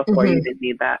before you didn't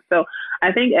need that. So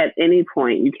I think at any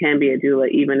point you can be a doula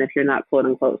even if you're not quote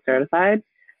unquote certified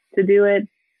to do it.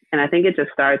 And I think it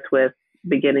just starts with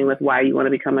beginning with why you want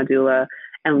to become a doula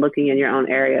and looking in your own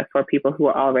area for people who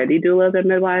are already doulas and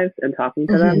midwives and talking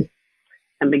to them.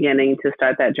 And beginning to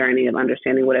start that journey of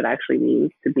understanding what it actually means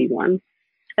to be one.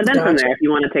 And then from there, if you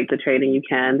want to take the training, you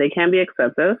can. They can be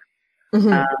expensive,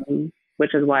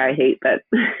 which is why I hate that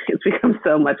it's become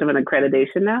so much of an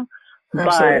accreditation now.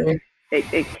 Absolutely.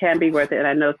 But it can be worth it. And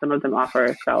I know some of them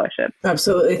offer scholarships.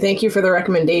 Absolutely. Thank you for the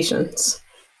recommendations.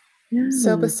 Yeah.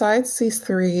 So besides these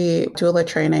three doula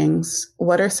trainings,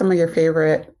 what are some of your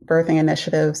favorite birthing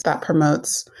initiatives that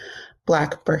promotes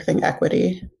Black birthing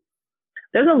equity?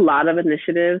 There's a lot of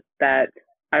initiatives that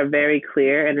are very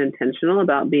clear and intentional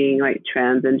about being like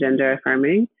trans and gender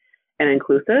affirming and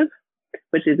inclusive,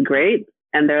 which is great.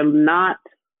 And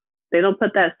they don't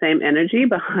put that same energy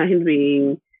behind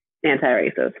being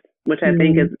anti-racist, which I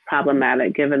think is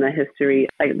problematic given the history,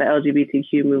 like the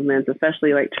LGBTQ movements,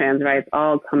 especially like trans rights,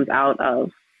 all comes out of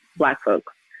Black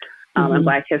folks and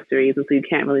Black histories. And so you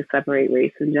can't really separate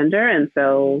race and gender. And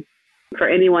so for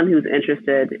anyone who's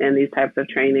interested in these types of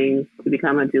trainings to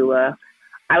become a doula,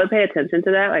 I would pay attention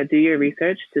to that. Like, do your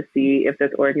research to see if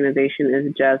this organization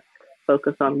is just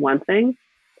focused on one thing,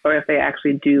 or if they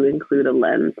actually do include a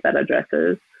lens that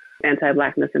addresses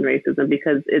anti-Blackness and racism,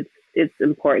 because it's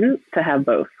important to have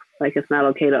both. Like, it's not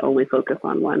okay to only focus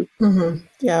on one.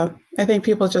 Yeah, I think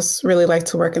people just really like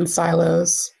to work in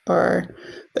silos, or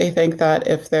they think that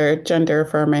if they're gender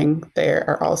affirming, they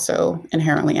are also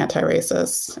inherently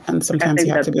anti-racist. And sometimes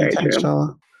you have to be intentional.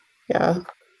 True. Yeah.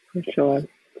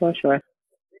 For sure.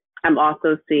 I'm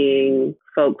also seeing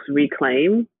folks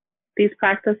reclaim these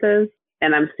practices,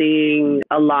 and I'm seeing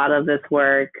a lot of this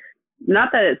work,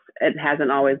 not that it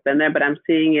hasn't always been there, but I'm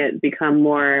seeing it become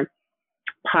more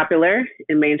popular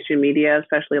in mainstream media,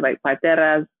 especially like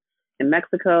parteras in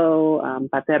Mexico,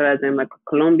 parteras in like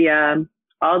Colombia,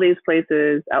 all these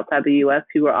places outside the U.S.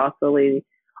 who are also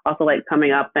like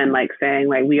coming up and like saying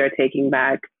like we are taking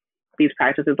back these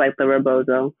practices, like the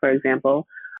rebozo, for example,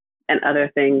 and other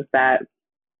things that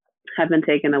have been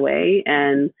taken away.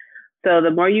 And so the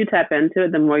more you tap into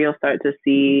it, the more you'll start to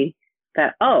see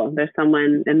that, oh, there's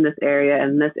someone in this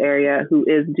area who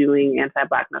is doing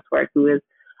anti-Blackness work, who is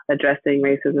addressing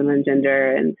racism and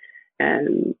gender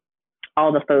and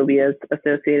all the phobias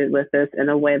associated with this in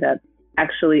a way that's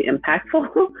actually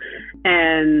impactful.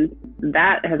 And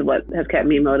that has kept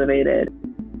me motivated.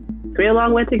 It's a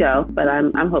long way to go, but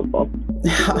I'm hopeful.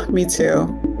 Yeah, me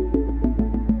too.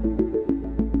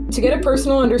 To get a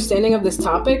personal understanding of this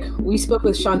topic, we spoke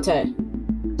with Shantae.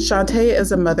 Shantae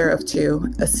is a mother of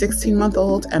two, a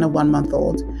 16-month-old and a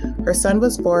 1-month-old. Her son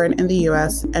was born in the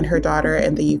US and her daughter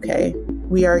in the UK.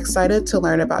 We are excited to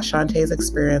learn about Shantae's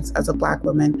experience as a Black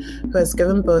woman who has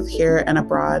given both here and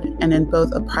abroad, and in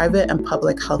both a private and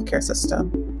public healthcare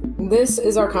system. This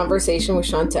is our conversation with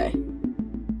Shantae.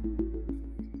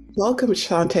 Welcome,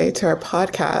 Shantae, to our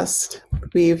podcast.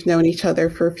 We've known each other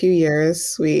for a few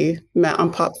years. We met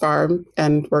on Pop Farm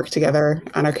and worked together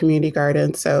on our community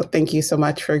garden. So thank you so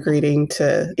much for agreeing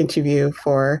to interview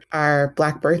for our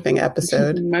Black birthing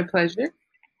episode. My pleasure.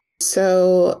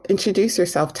 So introduce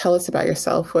yourself. Tell us about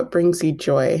yourself. What brings you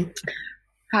joy?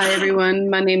 Hi, everyone.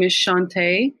 My name is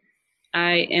Shantae.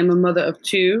 I am a mother of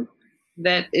two.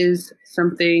 That is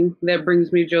something that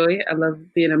brings me joy. I love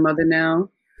being a mother now.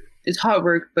 It's hard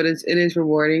work, but it is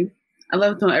rewarding. I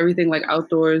love doing everything like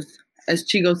outdoors as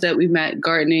Chigo said, we met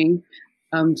gardening.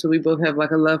 So we both have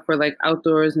like a love for like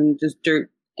outdoors and just dirt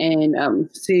and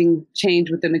seeing change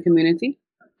within the community.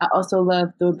 I also love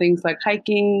doing things like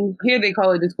hiking. Here they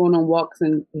call it just going on walks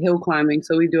and hill climbing.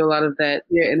 So we do a lot of that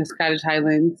here in the Scottish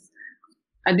Highlands.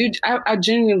 I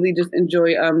genuinely just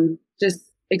enjoy just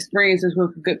experiences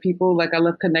with good people. Like I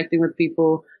love connecting with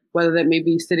people, whether that may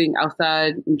be sitting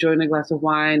outside, enjoying a glass of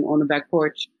wine on the back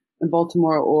porch in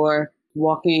Baltimore, or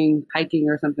walking, hiking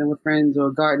or something with friends,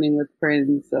 or gardening with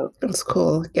friends. So that's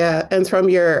cool. Yeah. And from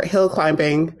your hill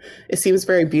climbing, it seems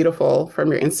very beautiful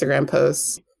from your Instagram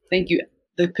posts. Thank you.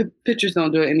 The pictures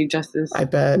don't do it any justice. I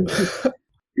bet.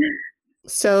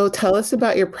 So tell us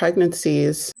about your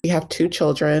pregnancies. You have 2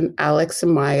 children, Alex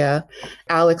and Maya.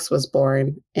 Alex was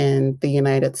born in the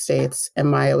United States and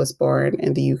Maya was born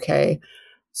in the UK.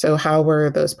 So how were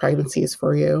those pregnancies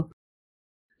for you?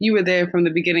 You were there from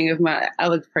the beginning of my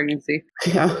Alex pregnancy.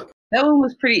 Yeah. That one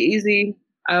was pretty easy.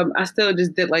 I still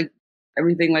just did like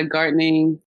everything like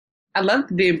gardening. I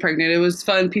loved being pregnant. It was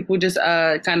fun. People just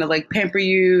kind of like pamper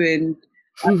you and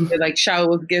like shower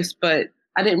with gifts, but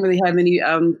I didn't really have any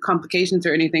complications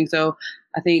or anything. So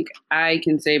I think I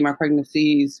can say my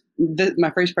pregnancies,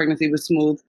 my first pregnancy was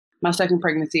smooth. My second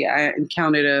pregnancy, I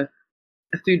encountered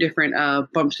a few different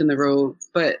bumps in the road,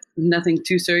 but nothing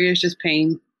too serious, just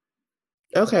pain.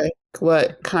 Okay.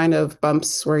 What kind of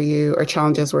bumps were you or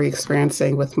challenges were you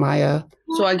experiencing with Maya?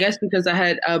 So I guess because I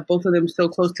had both of them so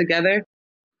close together,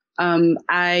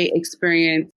 I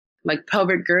experienced like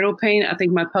pelvic girdle pain. I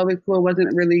think my pelvic floor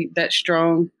wasn't really that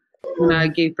strong when I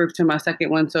gave birth to my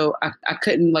second one. So I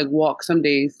couldn't like walk some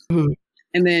days. Mm-hmm.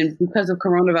 And then because of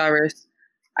coronavirus,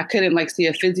 I couldn't like see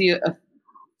a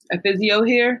physio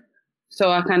here. So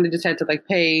I kind of just had to like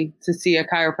pay to see a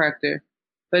chiropractor.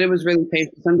 But it was really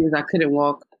painful. Some days I couldn't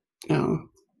walk. Oh.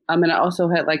 And I also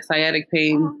had like sciatic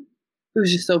pain. It was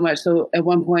just so much. So at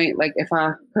one point, like if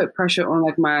I put pressure on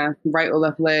like my right or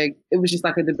left leg, it was just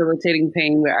like a debilitating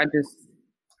pain where I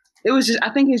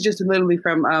think it's just literally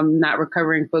from not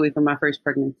recovering fully from my first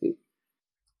pregnancy.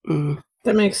 Mm.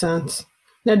 That makes sense.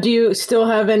 Now, do you still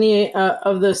have any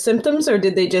of the symptoms, or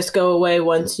did they just go away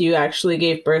once you actually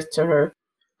gave birth to her?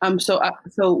 So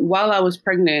while I was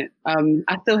pregnant,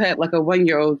 I still had like a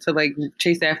 1-year-old to like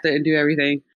chase after and do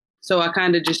everything. So I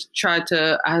kind of just tried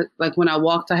to, like when I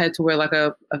walked, I had to wear like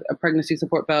a pregnancy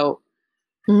support belt.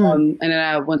 Mm-hmm. And then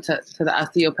I went to the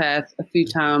osteopath a few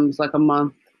times, like a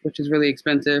month, which is really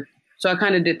expensive. So I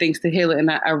kind of did things to heal it,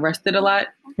 and I rested a lot.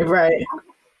 Right.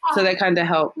 So that kind of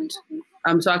helped.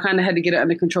 So I kind of had to get it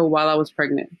under control while I was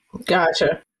pregnant.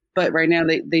 Gotcha. But right now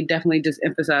they definitely just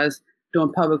emphasize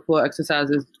doing pelvic floor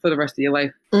exercises for the rest of your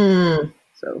life. Mm.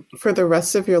 So for the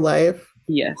rest of your life?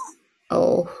 Yes.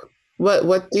 Oh,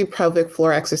 what do pelvic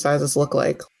floor exercises look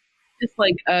like? It's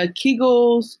like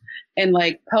Kegels and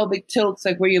like pelvic tilts,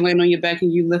 like where you land on your back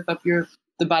and you lift up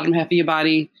the bottom half of your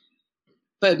body.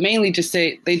 But mainly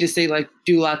they just say like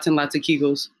do lots and lots of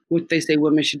Kegels, which they say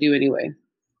women should do anyway.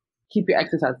 Keep your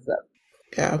exercises up.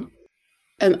 Yeah.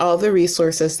 And all the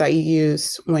resources that you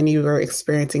used when you were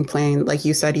experiencing pain, like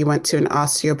you said, you went to an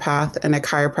osteopath and a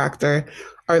chiropractor.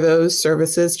 Are those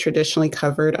services traditionally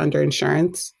covered under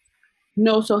insurance?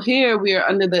 No. So here we are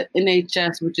under the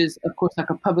NHS, which is, of course,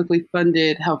 like a publicly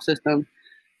funded health system.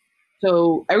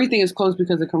 So everything is closed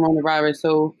because of coronavirus.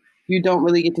 So you don't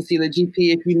really get to see the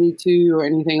GP if you need to or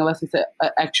anything unless it's an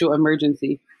actual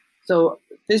emergency. So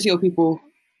physio people,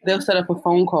 they'll set up a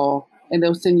phone call and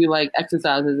they'll send you like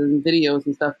exercises and videos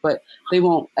and stuff, but they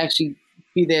won't actually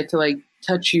be there to like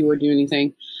touch you or do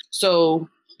anything. So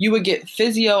you would get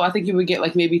physio. I think you would get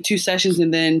like maybe 2 sessions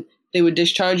and then they would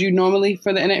discharge you normally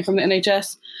from the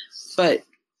NHS. But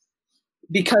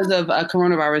because of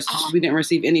coronavirus, we didn't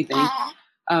receive anything.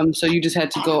 So you just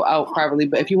had to go out privately.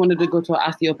 But if you wanted to go to an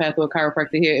osteopath or a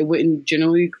chiropractor here, it wouldn't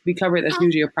generally be covered. That's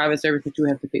usually a private service that you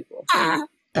have to pay for.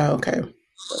 Oh, okay.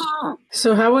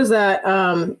 So how was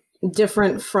that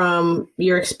different from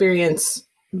your experience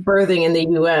birthing in the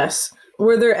U.S.?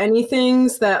 Were there any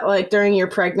things that like during your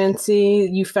pregnancy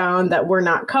you found that were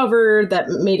not covered that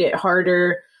made it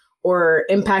harder or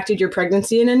impacted your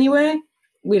pregnancy in any way?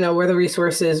 You know, were the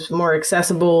resources more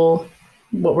accessible?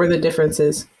 What were the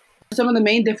differences? Some of the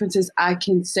main differences I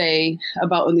can say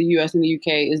about in the U.S. and the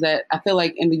U.K. is that I feel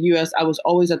like in the U.S. I was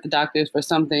always at the doctor's for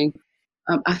something.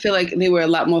 I feel like they were a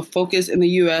lot more focused in the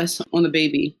U.S. on the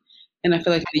baby. And I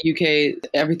feel like in the U.K.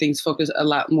 everything's focused a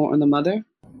lot more on the mother.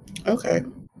 Okay.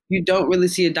 You don't really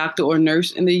see a doctor or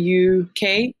nurse in the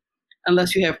U.K.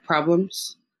 unless you have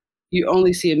problems. You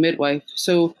only see a midwife.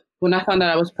 So when I found out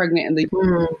I was pregnant in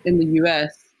the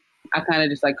U.S., I kind of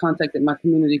just like contacted my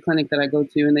community clinic that I go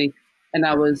to, and they and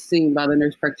I was seen by the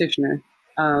nurse practitioner,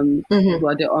 who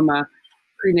I did all my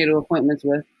prenatal appointments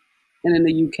with. And in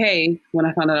the UK, when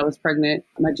I found out I was pregnant,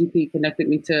 my GP connected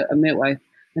me to a midwife,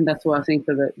 and that's who I was seeing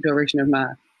for the duration of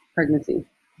my pregnancy.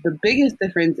 The biggest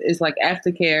difference is like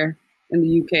aftercare in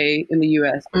the UK, in the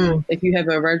US. If you have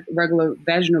a regular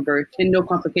vaginal birth and no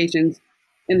complications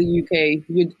in the UK,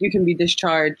 you can be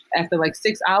discharged after like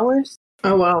 6 hours.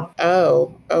 Oh, wow.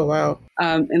 Oh, wow.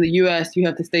 In the US, you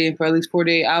have to stay in for at least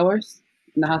 48 hours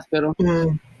in the hospital.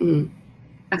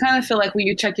 I kind of feel like when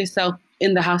you check yourself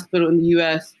in the hospital in the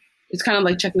US, it's kind of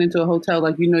like checking into a hotel.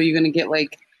 Like, you know, you're going to get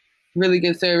like really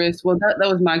good service. Well, that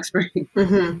was my experience.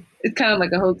 It's kind of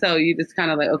like a hotel. You just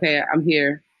kind of like, okay, I'm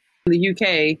here. In the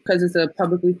UK, because it's a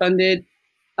publicly funded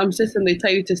system, they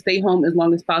tell you to stay home as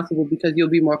long as possible because you'll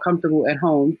be more comfortable at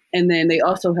home. And then they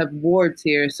also have wards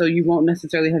here. So you won't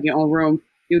necessarily have your own room.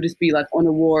 You'll just be like on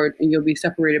a ward and you'll be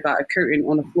separated by a curtain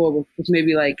on the floor with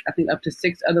maybe like, I think up to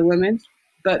 6 other women.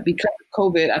 But because of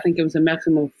COVID, I think it was a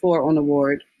maximum of 4 on a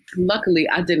ward. Luckily,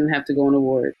 I didn't have to go on a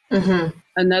ward.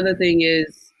 Another thing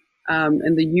is,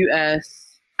 in the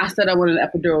US, I said I wanted an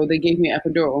epidural. They gave me an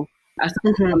epidural. I said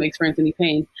I didn't experience any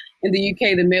pain. In the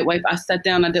UK, the midwife, I sat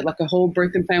down, I did like a whole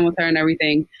birthing plan with her and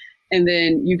everything. And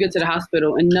then you get to the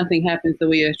hospital and nothing happens the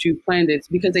way that you planned it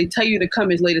because they tell you to come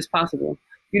as late as possible.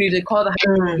 You need to call the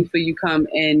hospital before you come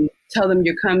and tell them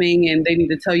you're coming, and they need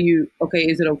to tell you, okay,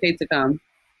 is it okay to come?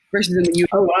 Versus in the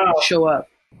US, show up.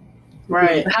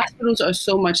 Right. The hospitals are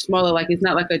so much smaller. Like, it's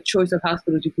not like a choice of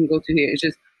hospitals you can go to here. It's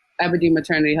just Aberdeen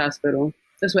Maternity Hospital.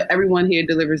 That's where everyone here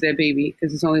delivers their baby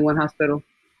because it's only one hospital.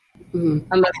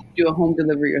 Unless you do a home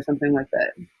delivery or something like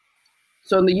that.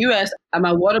 So in the US,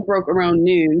 my water broke around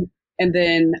noon. And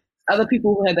then other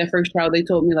people who had their first child, they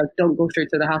told me, like, don't go straight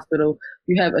to the hospital.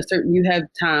 You have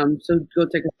time. So go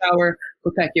take a shower,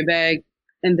 go pack your bag.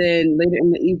 And then later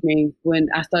in the evening, when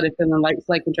I started feeling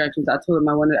slight contractions, I told them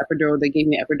I wanted an epidural. They gave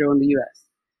me an epidural in the US.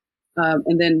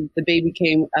 And then the baby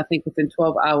came, I think, within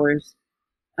 12 hours.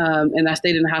 And I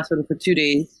stayed in the hospital for 2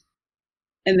 days.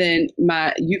 And then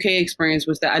my UK experience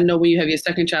was that I know when you have your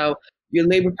second child, your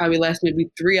labor probably lasts maybe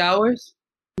 3 hours.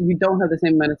 You don't have the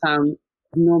same amount of time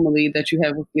normally that you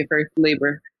have with your first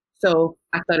labor. So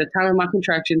I started timing my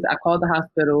contractions. I called the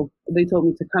hospital. They told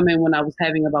me to come in when I was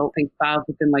having about, I think, 5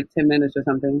 within like 10 minutes or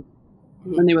something.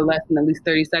 When they were less than at least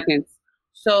 30 seconds.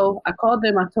 So I called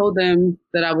them. I told them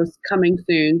that I was coming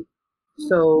soon.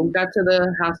 So got to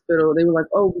the hospital. They were like,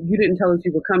 oh, you didn't tell us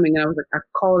you were coming. And I was like, I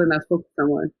called and I spoke to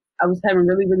someone. I was having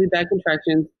really, really bad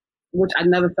contractions, which I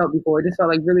never felt before. It just felt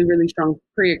like really, really strong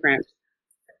period cramps.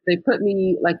 They put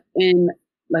me like in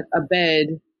like a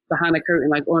bed behind a curtain,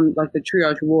 like on like the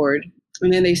triage ward.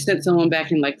 And then they sent someone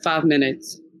back in like 5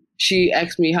 minutes. She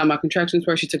asked me how my contractions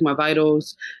were. She took my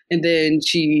vitals and then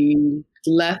she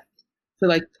left for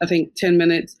like, I think 10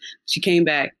 minutes. She came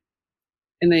back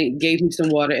and they gave me some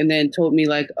water and then told me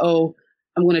like, oh,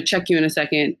 I'm going to check you in a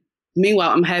second. Meanwhile,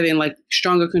 I'm having like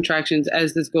stronger contractions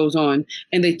as this goes on.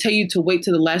 And they tell you to wait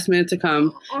till the last minute to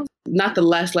come. Not the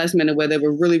last minute where they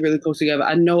were really, really close together.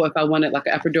 I know if I wanted like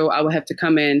an epidural, I would have to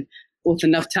come in with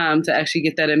enough time to actually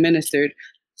get that administered.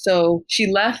 So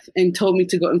she left and told me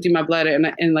to go empty my bladder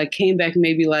and like came back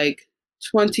maybe like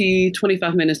 20,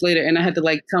 25 minutes later. And I had to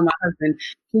like tell my husband,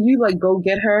 can you like go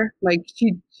get her? Like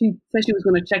she said she was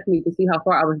going to check me to see how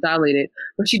far I was dilated,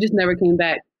 but she just never came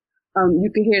back.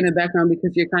 You can hear in the background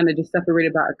because you're kind of just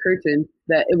separated by a curtain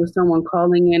that it was someone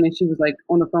calling in and she was like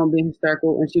on the phone being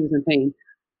hysterical and she was in pain.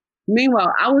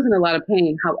 Meanwhile, I was in a lot of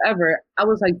pain. However, I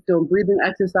was like doing breathing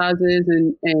exercises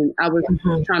and I was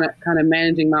trying to kind of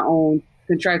managing my own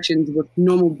contractions with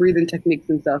normal breathing techniques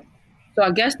and stuff. So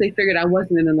I guess they figured I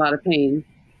wasn't in a lot of pain.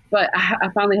 But I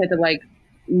finally had to like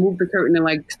move the curtain and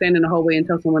like stand in the hallway and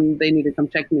tell someone they needed to come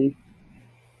check me.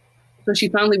 So she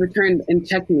finally returned and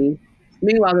checked me.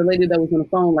 Meanwhile, the lady that was on the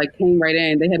phone like came right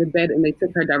in. They had a bed and they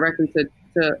took her directly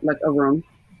to like a room.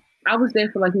 I was there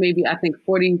for like maybe I think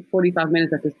 40, 45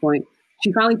 minutes at this point.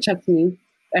 She finally checked me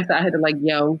after I had to like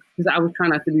yell because I was trying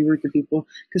not to be rude to people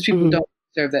because people don't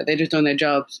deserve that. They're just doing their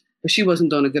jobs. But she wasn't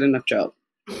doing a good enough job.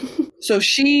 So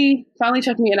she finally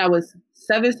checked me and I was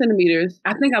 7 centimeters.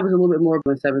 I think I was a little bit more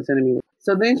than 7 centimeters.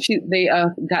 So then they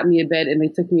got me a bed and they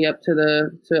took me up to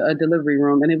a delivery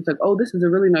room. And it was like, oh, this is a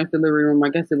really nice delivery room. I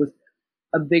guess it was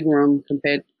a big room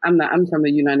compared. I'm from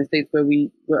the United States where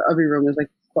every room is like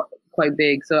quite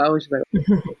big. So I was just like,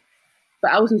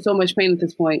 but I was in so much pain at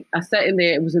this point. I sat in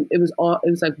there. It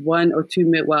was like 1 or 2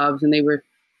 midwives, and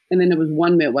then there was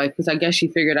one midwife because I guess she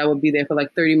figured I would be there for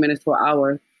like 30 minutes to an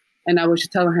hour. And I was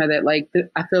just telling her that like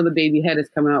I feel the baby head is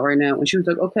coming out right now, and she was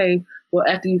like, okay, well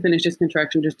after you finish this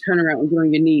contraction, just turn around and get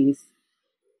on your knees.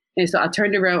 And so I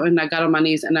turned around and I got on my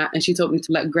knees and she told me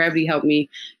to let gravity help me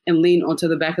and lean onto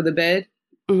the back of the bed.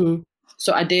 Mm-hmm.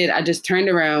 So I did. I just turned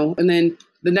around, and then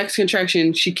the next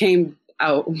contraction, she came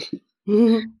out.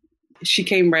 Mm-hmm. She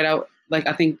came right out, like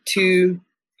I think 2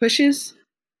 pushes.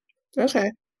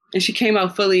 Okay. And she came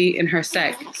out fully in her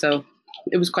sack. So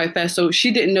it was quite fast. So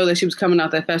she didn't know that she was coming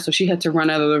out that fast. So she had to run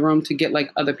out of the room to get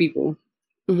like other people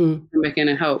to come back in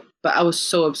and help. But I was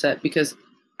so upset because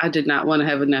I did not want to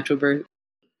have a natural birth.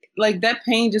 Like that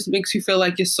pain just makes you feel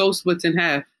like your soul splits in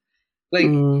half. Like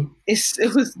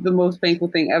it was the most painful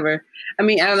thing ever. I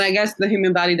mean, and I guess the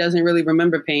human body doesn't really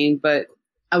remember pain, but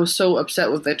I was so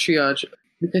upset with that triage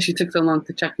because she took so long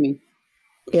to check me.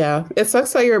 Yeah, it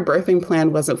sucks that your birthing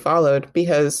plan wasn't followed,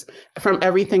 because from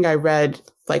everything I read,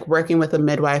 like working with a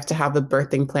midwife to have a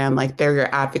birthing plan, like they're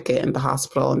your advocate in the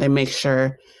hospital and they make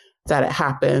sure that it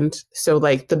happened. So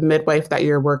like the midwife that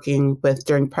you're working with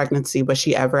during pregnancy, was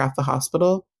she ever at the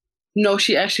hospital? No,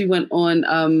 she actually went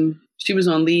on, she was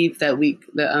on leave that week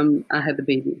that I had the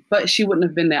baby, but she wouldn't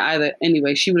have been there either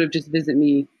anyway. She would have just visited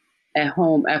me at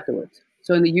home afterwards.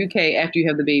 So in the UK, after you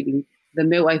have the baby, the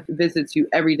midwife visits you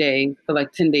every day for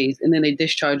like 10 days, and then they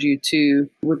discharge you to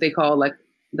what they call like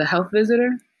the health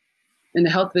visitor. And the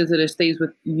health visitor stays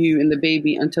with you and the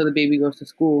baby until the baby goes to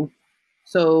school.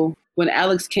 So when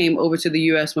Alex came over to the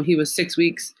US when he was 6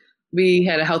 weeks, we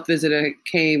had a health visitor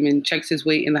came and checks his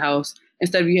weight in the house.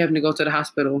 Instead of you having to go to the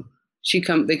hospital,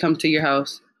 they come to your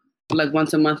house like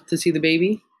once a month to see the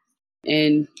baby.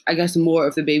 And I guess more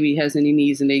if the baby has any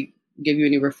needs and they give you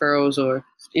any referrals or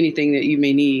anything that you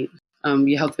may need.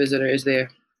 Your health visitor is there.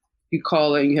 You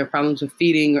call her and you have problems with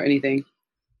feeding or anything.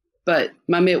 But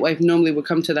my midwife normally would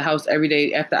come to the house every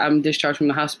day after I'm discharged from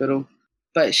the hospital.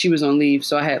 But she was on leave,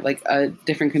 so I had like a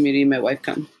different community midwife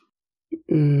come.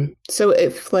 So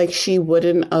if like she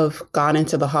wouldn't have gone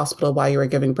into the hospital while you were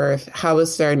giving birth, how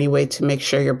is there any way to make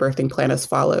sure your birthing plan is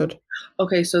followed?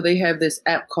 Okay, so they have this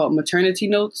app called Maternity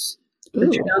Notes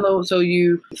that you download. So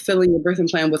you fill in your birthing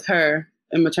plan with her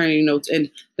and maternity notes, and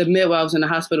the midwives in the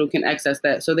hospital can access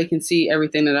that, so they can see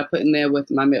everything that I put in there with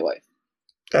my midwife.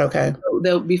 Okay.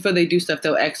 So before they do stuff,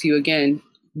 they'll ask you again.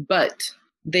 But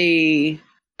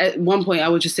at one point, I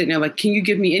was just sitting there like, "Can you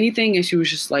give me anything?" And she was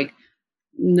just like,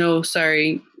 "No,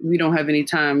 sorry, we don't have any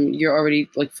time. You're already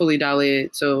like fully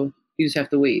dilated, so you just have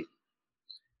to wait."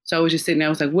 So I was just sitting there. I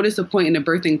was like, "What is the point in a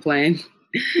birthing plan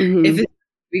if it's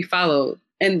be followed?"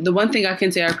 And the one thing I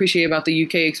can say I appreciate about the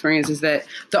UK experience is that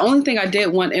the only thing I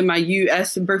did want in my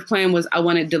US birth plan was I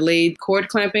wanted delayed cord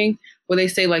clamping, where they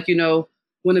say like,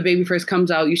 when the baby first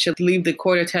comes out, you should leave the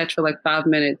cord attached for like 5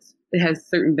 minutes. It has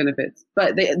certain benefits,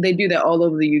 but they do that all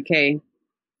over the UK.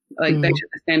 Like that's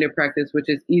just a standard practice, which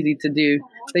is easy to do.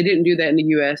 They didn't do that in the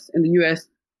US. In the US,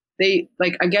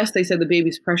 I guess they said the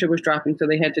baby's pressure was dropping, so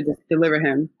they had to just deliver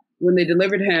him. When they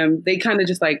delivered him, they kind of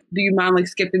just like, "Do you mind like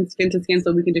skipping skin to skin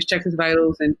so we can just check his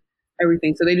vitals and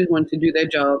everything?" So they just wanted to do their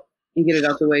job and get it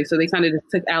out the way. So they kind of just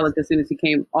took Alex as soon as he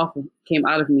came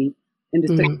out of me and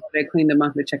just took him there, cleaned him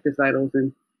up and checked his vitals.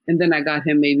 And then I got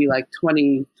him maybe like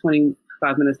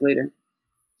 25 minutes later.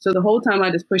 So the whole time I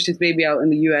just pushed his baby out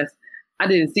in the US, I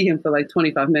didn't see him for like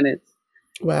 25 minutes.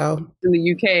 Wow. In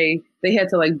the UK, they had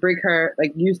to like break her,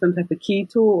 like use some type of key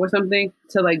tool or something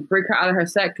to like break her out of her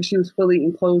sack because she was fully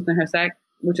enclosed in her sack,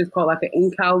 which is called like an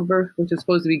in-cow birth, which is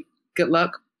supposed to be good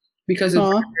luck because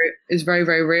it's very,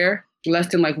 very rare. Less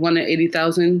than like 1 in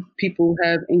 80,000 people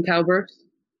have in-cow births.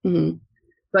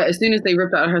 But as soon as they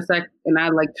ripped out her sack and I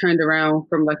like turned around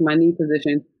from like my knee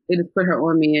position, they just put her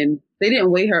on me and they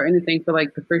didn't weigh her or anything for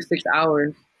like the first 6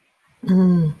 hours.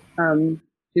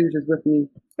 She was just with me.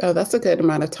 Oh, that's a good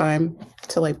amount of time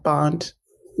to like bond.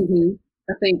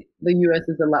 I think the U.S.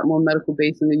 is a lot more medical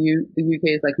based, and the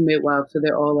U.K. is like midwives, so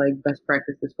they're all like best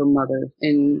practices for mothers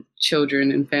and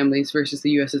children and families. Versus the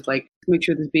U.S. is like, make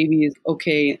sure this baby is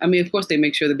okay. I mean, of course they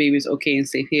make sure the baby is okay and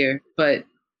safe here, but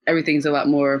everything's a lot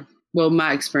more. Well, from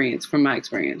my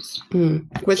experience.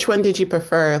 Which one did you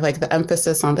prefer? Like the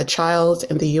emphasis on the child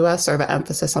in the U.S. or the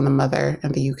emphasis on the mother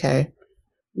in the U.K.?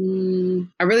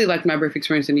 I really liked my birth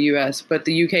experience in the U.S., but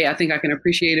the U.K. I think I can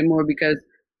appreciate it more because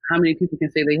how many people can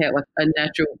say they had like a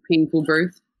natural, painful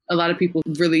birth? A lot of people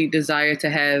really desire to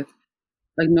have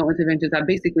like no interventions. I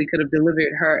basically could have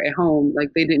delivered her at home,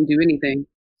 like they didn't do anything.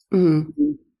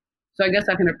 So I guess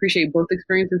I can appreciate both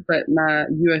experiences, but my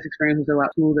U.S. experience was a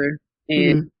lot smoother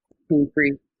and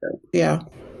pain-free. So yeah,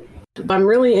 I'm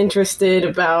really interested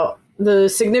about the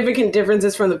significant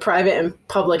differences from the private and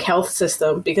public health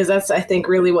system, because that's, I think,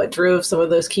 really what drove some of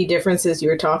those key differences you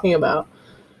were talking about.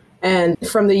 And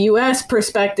from the U.S.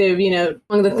 perspective,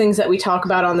 one of the things that we talk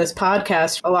about on this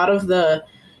podcast, a lot of the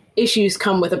issues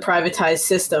come with a privatized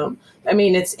system. I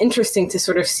mean, it's interesting to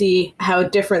sort of see how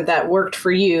different that worked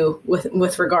for you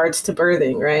with regards to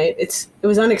birthing, right? It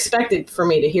was unexpected for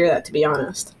me to hear that, to be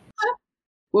honest.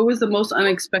 What was the most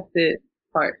unexpected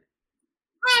part?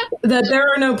 That there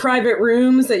are no private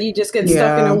rooms, that you just get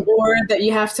stuck in a ward, that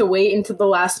you have to wait until the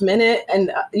last minute.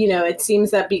 And, it seems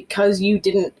that because you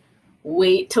didn't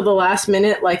wait till the last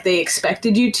minute like they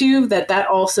expected you to, that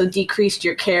also decreased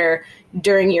your care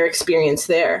during your experience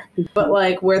there. But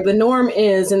like where the norm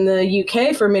is in the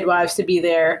UK for midwives to be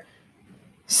there,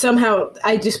 somehow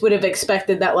I just would have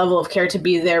expected that level of care to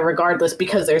be there regardless,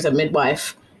 because there's a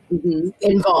midwife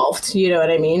involved. You know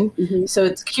what I mean? So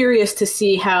it's curious to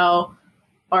see how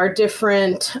our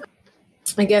different,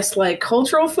 I guess, like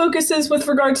cultural focuses with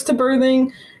regards to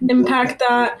birthing impact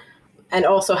that. And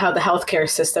also how the healthcare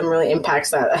system really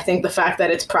impacts that. I think the fact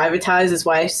that it's privatized is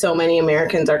why so many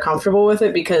Americans are comfortable with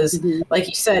it, because like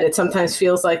you said, it sometimes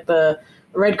feels like the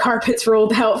red carpet's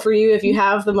rolled out for you if you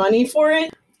have the money for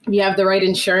it. If you have the right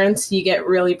insurance, you get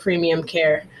really premium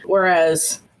care.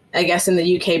 Whereas I guess in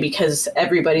the UK, because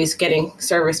everybody's getting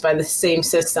serviced by the same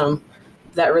system,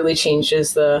 that really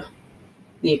changes the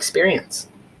experience.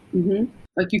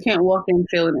 Like you can't walk in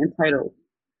feeling entitled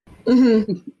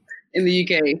in the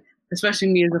UK. Especially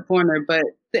me as a foreigner. But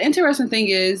the interesting thing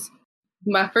is,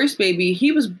 my first baby,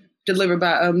 he was delivered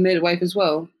by a midwife as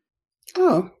well.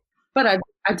 Oh. But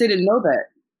I didn't know that.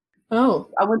 Oh.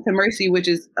 I went to Mercy, which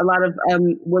is a lot of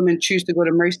women choose to go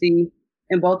to Mercy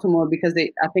in Baltimore because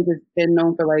I think it's been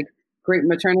known for like great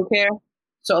maternal care.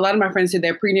 So a lot of my friends did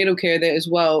their prenatal care there as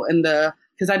well. And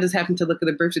because I just happened to look at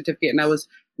the birth certificate and I was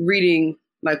reading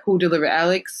like who delivered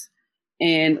Alex.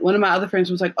 And one of my other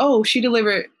friends was like, oh, she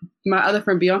delivered my other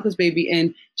friend Bianca's baby.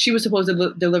 And she was supposed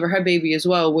to deliver her baby as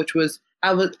well, which was,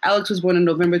 Alex was born in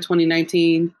November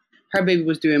 2019. Her baby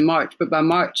was due in March. But by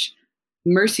March,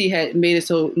 Mercy had made it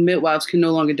so midwives can no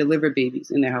longer deliver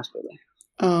babies in their hospital.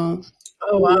 Oh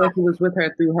wow. Who was with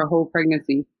her through her whole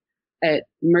pregnancy at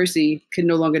Mercy could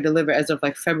no longer deliver as of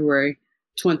like February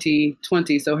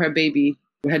 2020. So her baby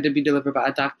had to be delivered by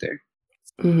a doctor.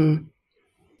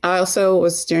 I also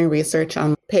was doing research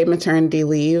on paid maternity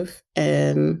leave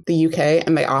in the UK,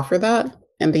 and they offer that.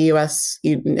 In the US,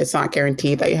 it's not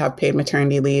guaranteed that you have paid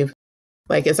maternity leave.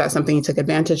 Like, is that something you took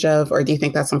advantage of, or do you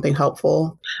think that's something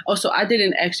helpful? Oh, so I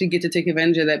didn't actually get to take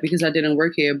advantage of that because I didn't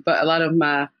work here. But a lot of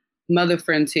my mother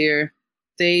friends here,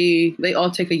 they all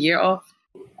take a year off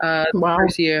the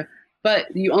first year.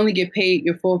 But you only get paid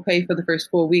your full pay for the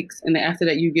first 4 weeks. And then after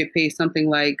that, you get paid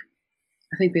something like,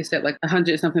 I think they said like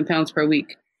 100 something pounds per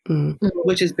week.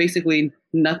 Which is basically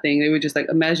nothing. They were just like,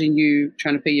 imagine you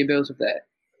trying to pay your bills with that.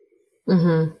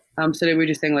 So they were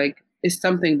just saying like, it's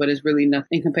something, but it's really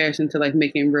nothing in comparison to like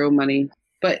making real money.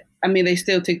 But I mean, they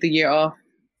still take the year off.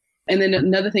 And then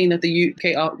another thing that the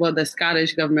UK, the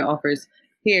Scottish government offers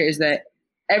here is that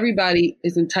everybody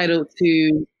is entitled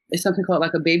to, it's something called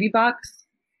like a baby box.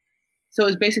 So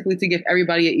it's basically to give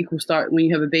everybody an equal start when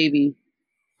you have a baby.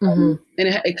 And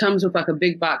it comes with like a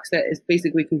big box that is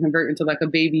basically can convert into like a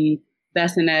baby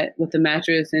bassinet with a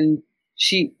mattress and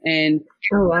sheet. And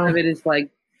part of it is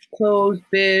like clothes,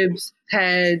 bibs,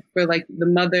 pads for like the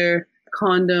mother,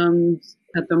 condoms,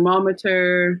 a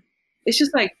thermometer. It's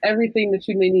just like everything that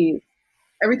you may need.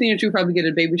 Everything that you probably get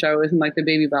at a baby shower is in like the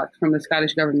baby box from the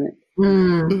Scottish government.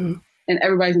 And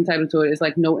everybody's entitled to it. It's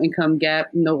like no income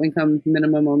gap, no income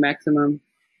minimum or maximum.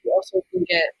 You also can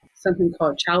get something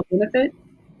called child benefit.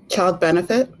 Child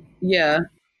benefit? Yeah.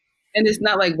 And it's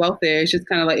not like welfare. It's just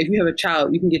kind of like if you have a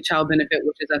child, you can get child benefit,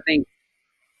 which is, I think,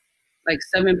 like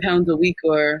 £7 a week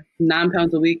or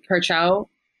 £9 a week per child.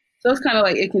 So it's kind of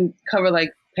like it can cover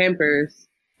like Pampers.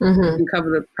 It can cover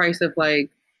the price of like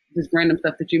just random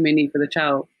stuff that you may need for the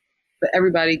child. But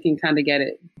everybody can kind of get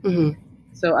it.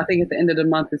 So I think at the end of the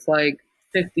month, it's like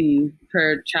 $50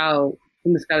 per child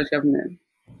from the Scottish government.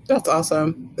 That's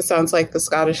awesome. It sounds like the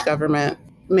Scottish government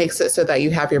makes it so that you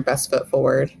have your best foot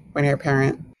forward when you're a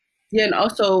parent. Yeah, and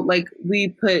also like we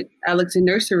put Alex in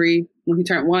nursery when he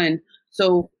turned 1.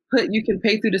 So you can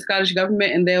pay through the Scottish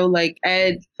government and they'll like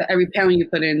add for every pound you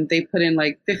put in, they put in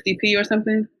like 50p or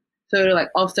something. So it'll like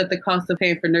offset the cost of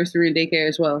paying for nursery and daycare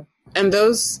as well. And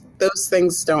those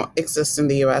things don't exist in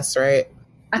the US, right?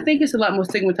 I think it's a lot more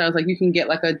stigmatized. Like you can get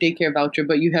like a daycare voucher,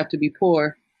 but you have to be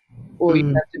poor or you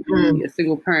have to be a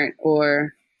single parent,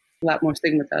 or a lot more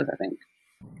stigmatized, I think.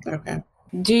 Okay.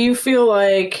 Do you feel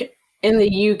like in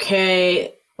the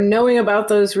UK, knowing about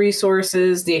those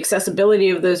resources, the accessibility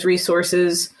of those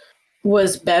resources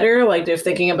was better? Like they're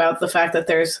thinking about the fact that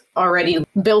there's already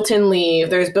built-in leave,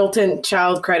 there's built-in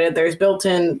child credit, there's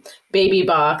built-in baby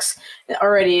box. It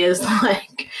already is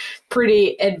like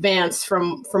pretty advanced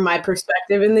from my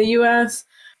perspective in the US.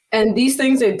 And these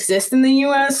things exist in the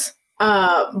US,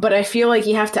 but I feel like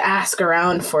you have to ask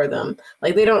around for them.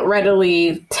 Like they don't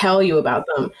readily tell you about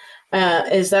them.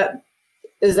 Is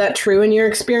that true in your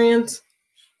experience?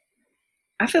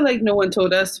 I feel like no one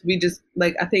told us. We just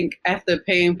I think after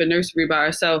paying for nursery by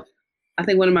ourselves, I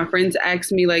think one of my friends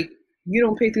asked me you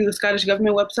don't pay through the Scottish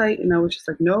government website? And I was just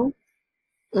like, no.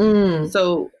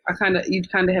 So you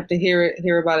kind of have to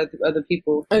hear about it through other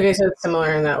people. Okay, so it's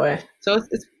similar in that way. So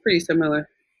it's pretty similar.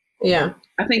 Yeah.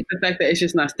 I think the fact that it's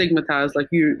just not stigmatized,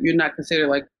 you're not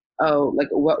considered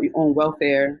on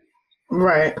welfare.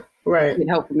 Right. Get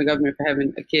help from the government for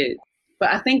having a kid.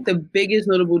 But I think the biggest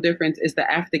notable difference is the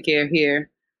aftercare here,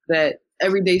 that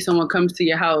every day someone comes to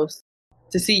your house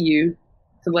to see you,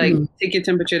 to take your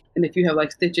temperature. And if you have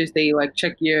stitches, they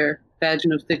check your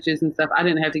vaginal stitches and stuff. I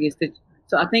didn't have to get stitched.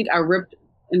 So I think I ripped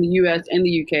in the US and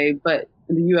the UK, but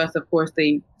in the US, of course,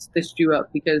 they stitched you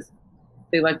up because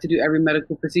they like to do every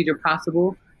medical procedure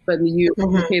possible. But in the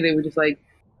UK, they were just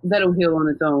that'll heal on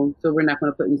its own. So we're not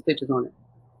going to put any stitches on it.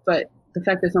 But the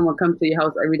fact that someone comes to your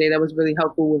house every day, that was really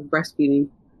helpful with breastfeeding,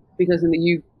 because in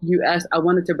the US, I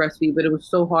wanted to breastfeed, but it was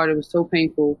so hard. It was so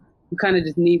painful. You kind of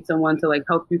just need someone to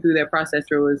help you through that process.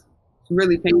 It was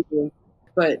really painful.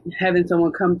 But having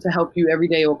someone come to help you every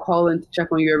day or call in to check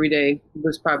on you every day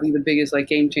was probably the biggest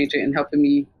game changer in helping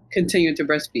me continue to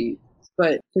breastfeed.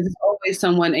 But there's always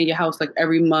someone in your house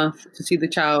every month to see the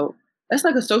child. That's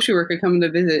like a social worker coming to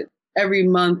visit every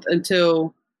month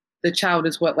until the child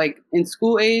is in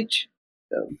school age.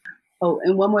 So,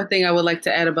 and one more thing I would like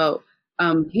to add about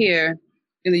here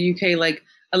in the UK,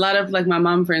 a lot of my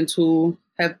mom friends who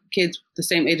have kids the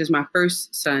same age as my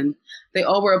first son, they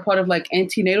all were a part of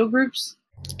antenatal groups.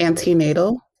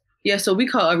 Antenatal? Yeah, so we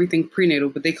call everything prenatal,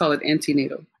 but they call it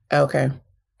antenatal. Okay.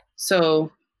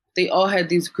 So they all had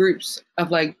these groups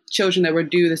of children that were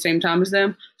due the same time as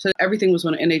them. So everything was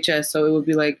on NHS. So it would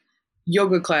be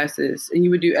yoga classes, and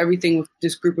you would do everything with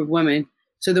this group of women.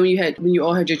 So then when you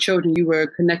all had your children, you were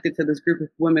connected to this group of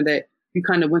women that you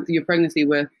kind of went through your pregnancy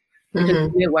with.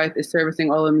 Because the midwife is servicing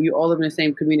all of them. You all live in the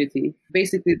same community.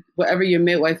 Basically, whatever your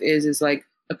midwife is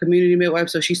a community midwife.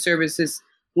 So she services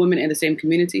women in the same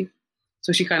community.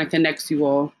 So she kind of connects you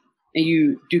all, and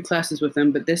you do classes with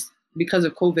them. But because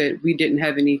of COVID, we didn't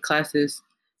have any classes.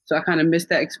 So I kind of missed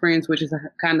that experience, which is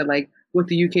kind of what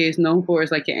the UK is known for,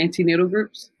 is your antenatal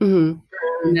groups. And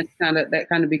that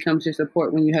kind of becomes your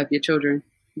support when you have your children.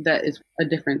 That is a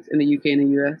difference in the UK and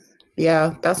the US.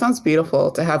 Yeah, that sounds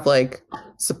beautiful to have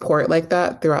support like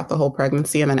that throughout the whole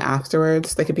pregnancy, and then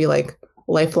afterwards they could be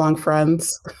lifelong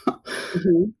friends.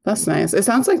 That's nice. It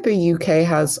sounds like the UK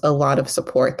has a lot of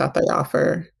support that they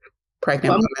offer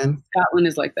pregnant women. Scotland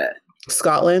is like that.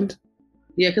 Scotland?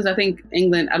 Yeah, because I think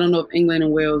England, I don't know if England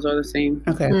and Wales are the same.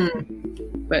 Okay.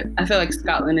 But I feel like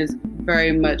Scotland is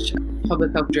very much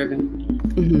public health driven.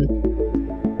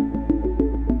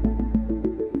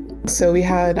 So we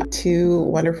had 2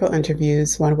 wonderful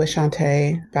interviews, one with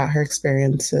Shantae about her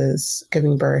experiences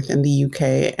giving birth in the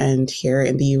UK and here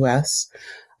in the US.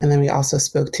 And then we also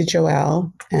spoke to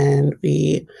Joelle, and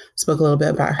we spoke a little bit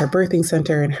about her birthing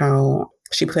center and how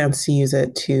she plans to use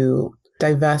it to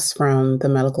divest from the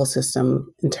medical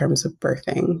system in terms of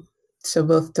birthing. So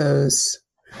both those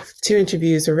 2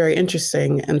 interviews were very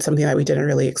interesting, and something that we didn't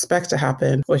really expect to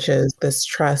happen, which is this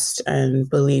trust and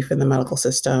belief in the medical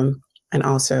system, and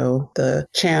also the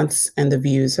chance and the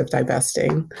views of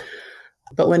divesting.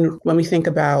 But when we think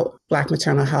about Black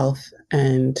maternal health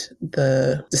and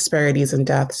the disparities in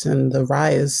deaths and the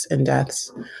rise in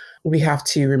deaths, we have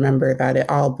to remember that it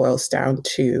all boils down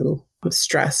to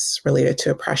stress related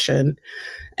to oppression,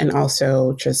 and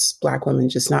also just Black women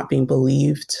just not being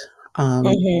believed,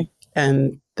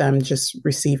 and them just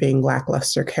receiving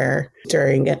lackluster care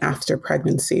during and after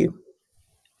pregnancy.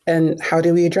 And how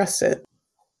do we address it?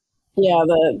 Yeah,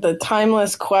 the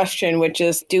timeless question, which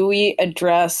is, do we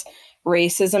address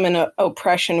racism and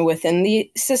oppression within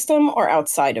the system or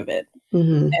outside of it?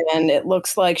 And it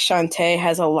looks like Shantae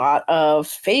has a lot of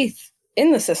faith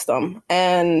in the system,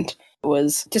 and it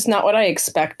was just not what I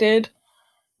expected,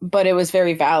 but it was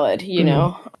very valid, you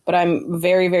know. But I'm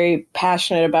very, very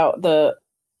passionate about the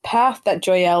path that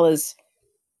Joelle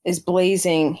is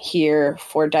blazing here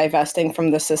for divesting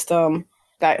from the system.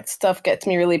 That stuff gets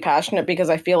me really passionate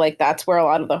because I feel like that's where a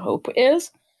lot of the hope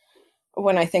is.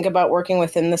 When I think about working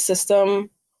within the system,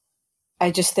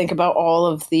 I just think about all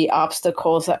of the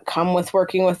obstacles that come with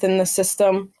working within the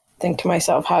system. Think to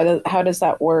myself, how does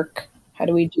that work? How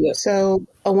do we do it? So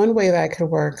one way that could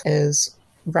work is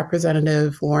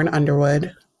Representative Lauren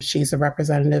Underwood She's a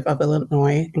representative of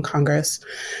Illinois in Congress,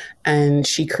 and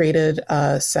she created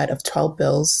a set of 12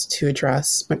 bills to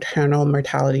address maternal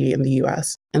mortality in the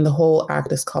U.S. And the whole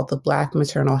act is called the Black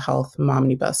Maternal Health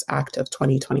Momnibus Act of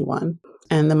 2021.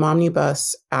 And the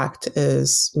Momnibus Act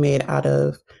is made out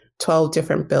of 12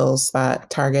 different bills that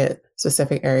target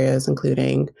specific areas,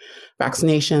 including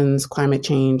vaccinations, climate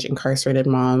change, incarcerated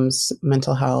moms,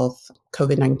 mental health,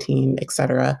 COVID-19, et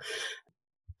cetera.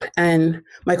 And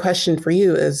my question for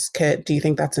you is, Kit, do you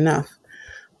think that's enough?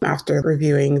 After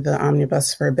reviewing the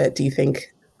omnibus for a bit, do you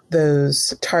think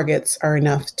those targets are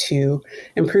enough to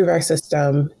improve our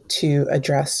system to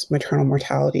address maternal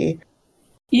mortality?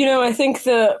 I think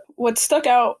what stuck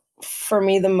out for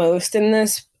me the most in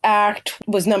this act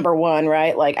was number one,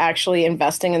 right? Like actually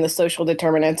investing in the social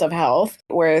determinants of health,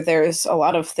 where there's a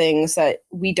lot of things that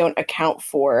we don't account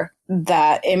for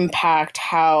that impact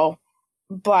how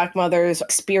Black mothers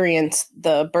experience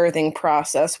the birthing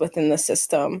process within the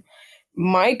system.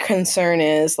 My concern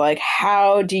is like,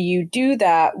 how do you do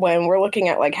that when we're looking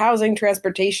at like housing,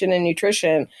 transportation, and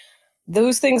nutrition?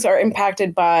 Those things are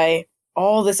impacted by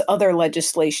all this other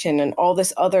legislation and all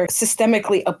this other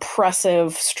systemically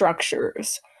oppressive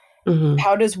structures. Mm-hmm.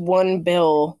 How does one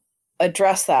bill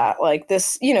address that? Like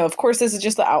this, of course, this is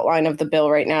just the outline of the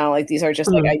bill right now. Like these are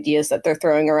just like ideas that they're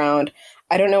throwing around.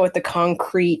 I don't know what the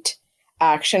concrete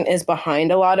action is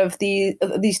behind a lot of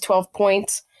these 12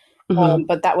 points.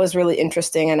 But that was really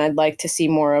interesting, and I'd like to see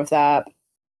more of that.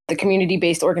 The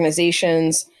community-based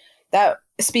organizations, that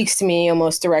speaks to me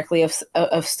almost directly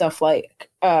of stuff like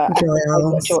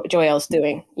Joelle's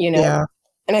doing, Yeah.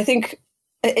 And I think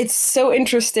it's so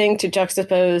interesting to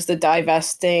juxtapose the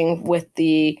divesting with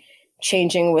the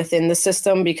changing within the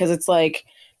system, because it's like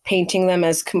painting them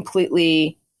as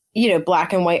completely,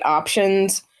 black and white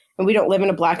options. And we don't live in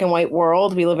a black and white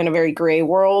world. We live in a very gray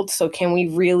world. So can we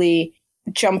really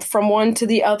jump from one to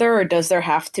the other, or does there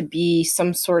have to be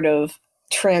some sort of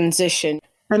transition?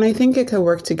 And I think it could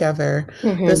work together.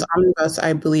 Mm-hmm. This omnibus,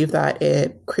 I believe that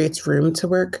it creates room to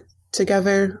work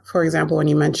together. For example, when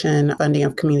you mention funding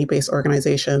of community-based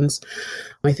organizations,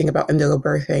 I think about Indigo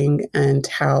Birthing and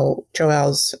how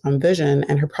Joelle's vision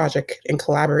and her project in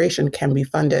collaboration can be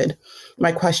funded.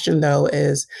 My question, though,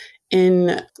 is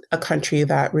in a country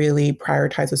that really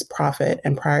prioritizes profit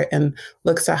and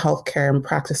looks at healthcare and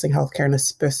practicing healthcare in a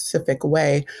specific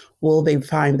way, will they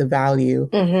find the value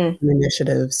in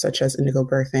initiatives such as Indigo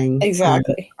Birthing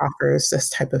exactly offers this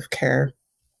type of care?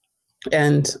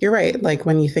 And you're right. Like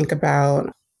when you think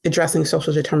about addressing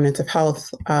social determinants of health,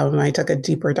 I took a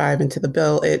deeper dive into the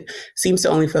bill. It seems to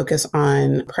only focus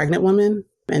on pregnant women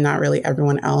and not really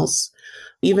everyone else.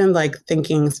 Even like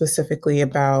thinking specifically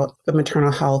about the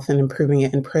maternal health and improving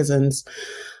it in prisons,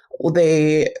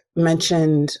 they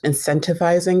mentioned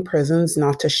incentivizing prisons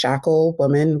not to shackle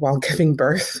women while giving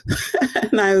birth.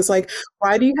 And I was like,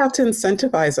 why do you have to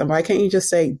incentivize them? Why can't you just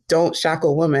say, don't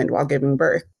shackle women while giving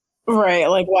birth? Right.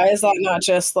 Like, why is that not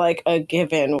just like a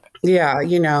given? Yeah,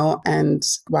 and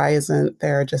why isn't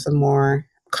there just a more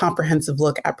comprehensive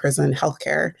look at prison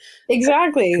healthcare?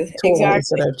 Exactly.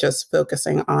 Instead of just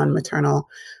focusing on maternal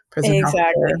prison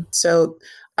healthcare. So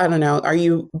I don't know. Are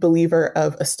you a believer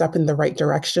of a step in the right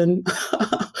direction?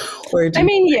 I'll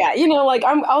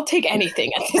take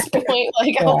anything at this point.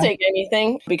 I'll take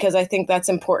anything, because I think that's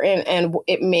important, and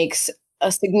it makes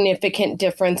a significant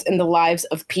difference in the lives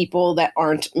of people that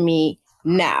aren't me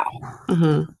now.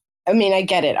 Mm-hmm. I mean, I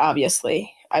get it,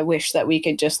 obviously. I wish that we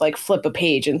could just flip a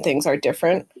page and things are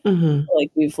different. Mm-hmm.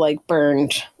 We've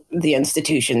burned the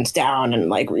institutions down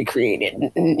and recreated,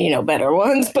 better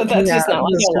ones, but that's just not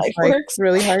how life works. It's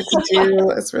really hard to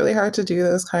do. It's really hard to do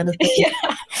those kind of things.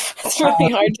 Yeah, it's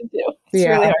really hard to do. It's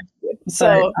really hard to do.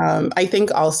 So I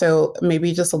think also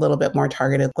maybe just a little bit more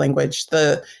targeted language.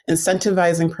 The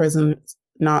incentivizing prisons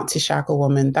not to shackle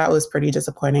women, that was pretty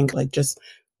disappointing. Just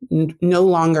no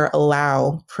longer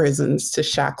allow prisons to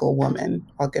shackle women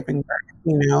while giving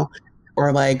birth,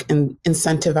 or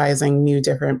incentivizing new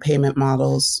different payment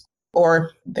models. Or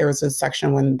there was a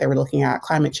section when they were looking at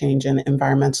climate change and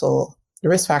environmental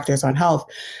risk factors on health.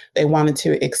 They wanted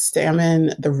to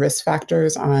examine the risk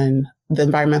factors on the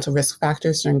environmental risk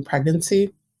factors during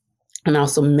pregnancy, and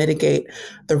also mitigate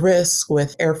the risk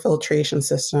with air filtration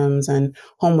systems and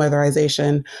home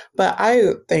weatherization. But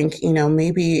I think,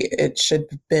 maybe it should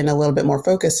have been a little bit more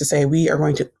focused to say we are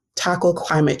going to tackle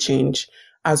climate change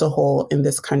as a whole in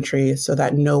this country so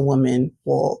that no woman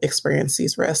will experience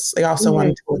these risks. They also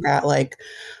wanted to look at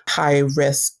high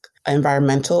risk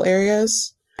environmental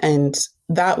areas. And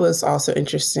that was also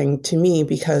interesting to me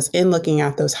because in looking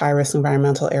at those high-risk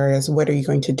environmental areas, what are you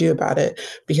going to do about it?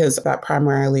 Because that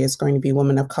primarily is going to be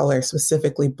women of color,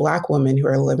 specifically Black women who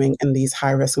are living in these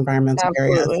high-risk environmental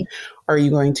areas. Are you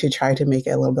going to try to make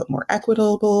it a little bit more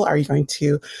equitable? Are you going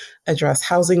to address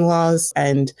housing laws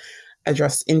and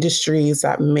address industries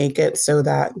that make it so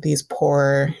that these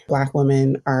poor Black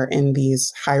women are in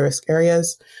these high-risk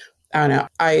areas? I don't know.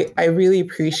 I really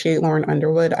appreciate Lauren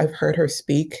Underwood. I've heard her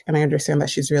speak, and I understand that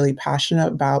she's really passionate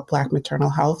about Black maternal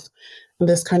health in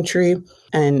this country.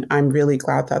 And I'm really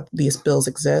glad that these bills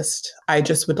exist. I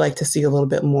just would like to see a little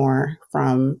bit more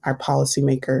from our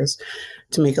policymakers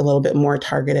to make a little bit more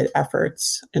targeted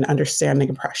efforts in understanding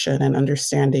oppression and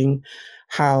understanding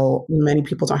how many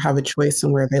people don't have a choice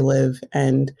in where they live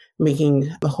and making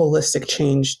a holistic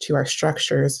change to our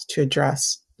structures to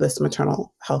address this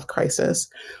maternal health crisis.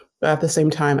 But at the same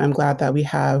time, I'm glad that we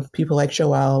have people like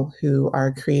Joelle who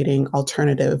are creating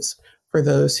alternatives for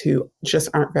those who just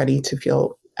aren't ready to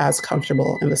feel as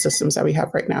comfortable in the systems that we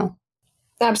have right now.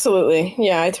 Absolutely.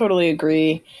 Yeah, I totally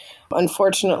agree.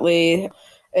 Unfortunately,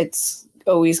 it's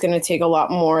always going to take a lot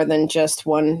more than just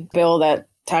one bill that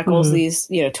tackles these,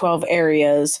 12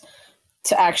 areas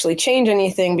to actually change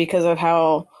anything because of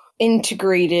how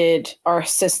integrated our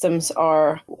systems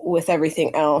are with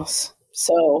everything else.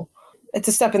 So it's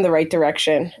a step in the right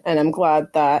direction. And I'm glad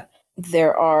that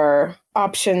there are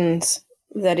options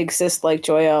that exist like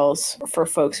Joelle's for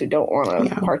folks who don't want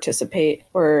to participate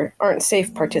or aren't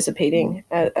safe participating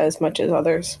as much as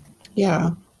others. Yeah.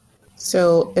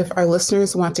 So if our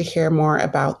listeners want to hear more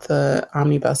about the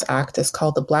Omnibus Act, it's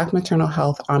called the Black Maternal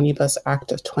Health Omnibus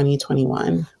Act of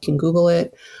 2021. You can Google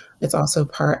it. It's also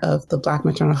part of the Black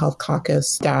Maternal Health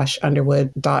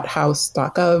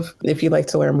Caucus-underwood.house.gov. If you'd like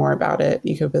to learn more about it,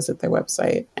 you can visit their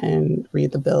website and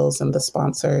read the bills and the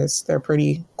sponsors. They're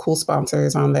pretty cool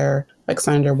sponsors on there, like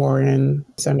Senator Warren,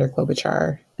 Senator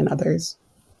Klobuchar, and others.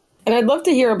 And I'd love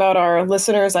to hear about our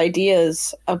listeners'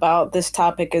 ideas about this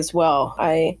topic as well.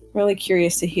 I'm really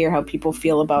curious to hear how people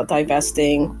feel about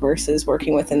divesting versus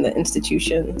working within the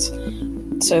institutions.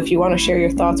 So if you want to share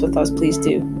your thoughts with us, please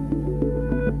do.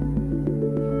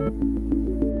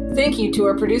 Thank you to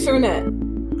our producer, Annette.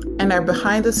 And our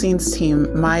behind-the-scenes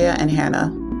team, Maya and Hannah.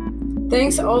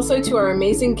 Thanks also to our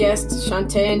amazing guests,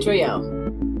 Shantae and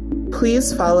Joelle.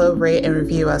 Please follow, rate, and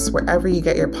review us wherever you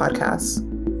get your podcasts.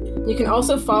 You can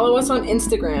also follow us on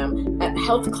Instagram at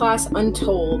Health Class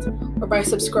Untold or by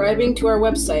subscribing to our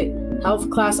website,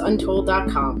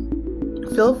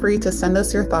 healthclassuntold.com. Feel free to send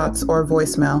us your thoughts or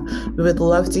voicemail. We would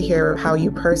love to hear how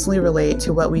you personally relate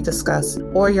to what we discuss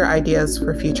or your ideas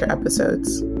for future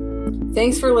episodes.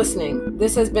 Thanks for listening.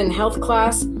 This has been Health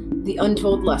Class, The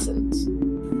Untold Lessons.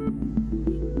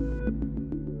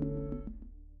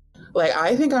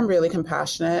 I think I'm really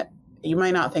compassionate. You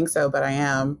might not think so, but I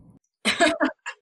am.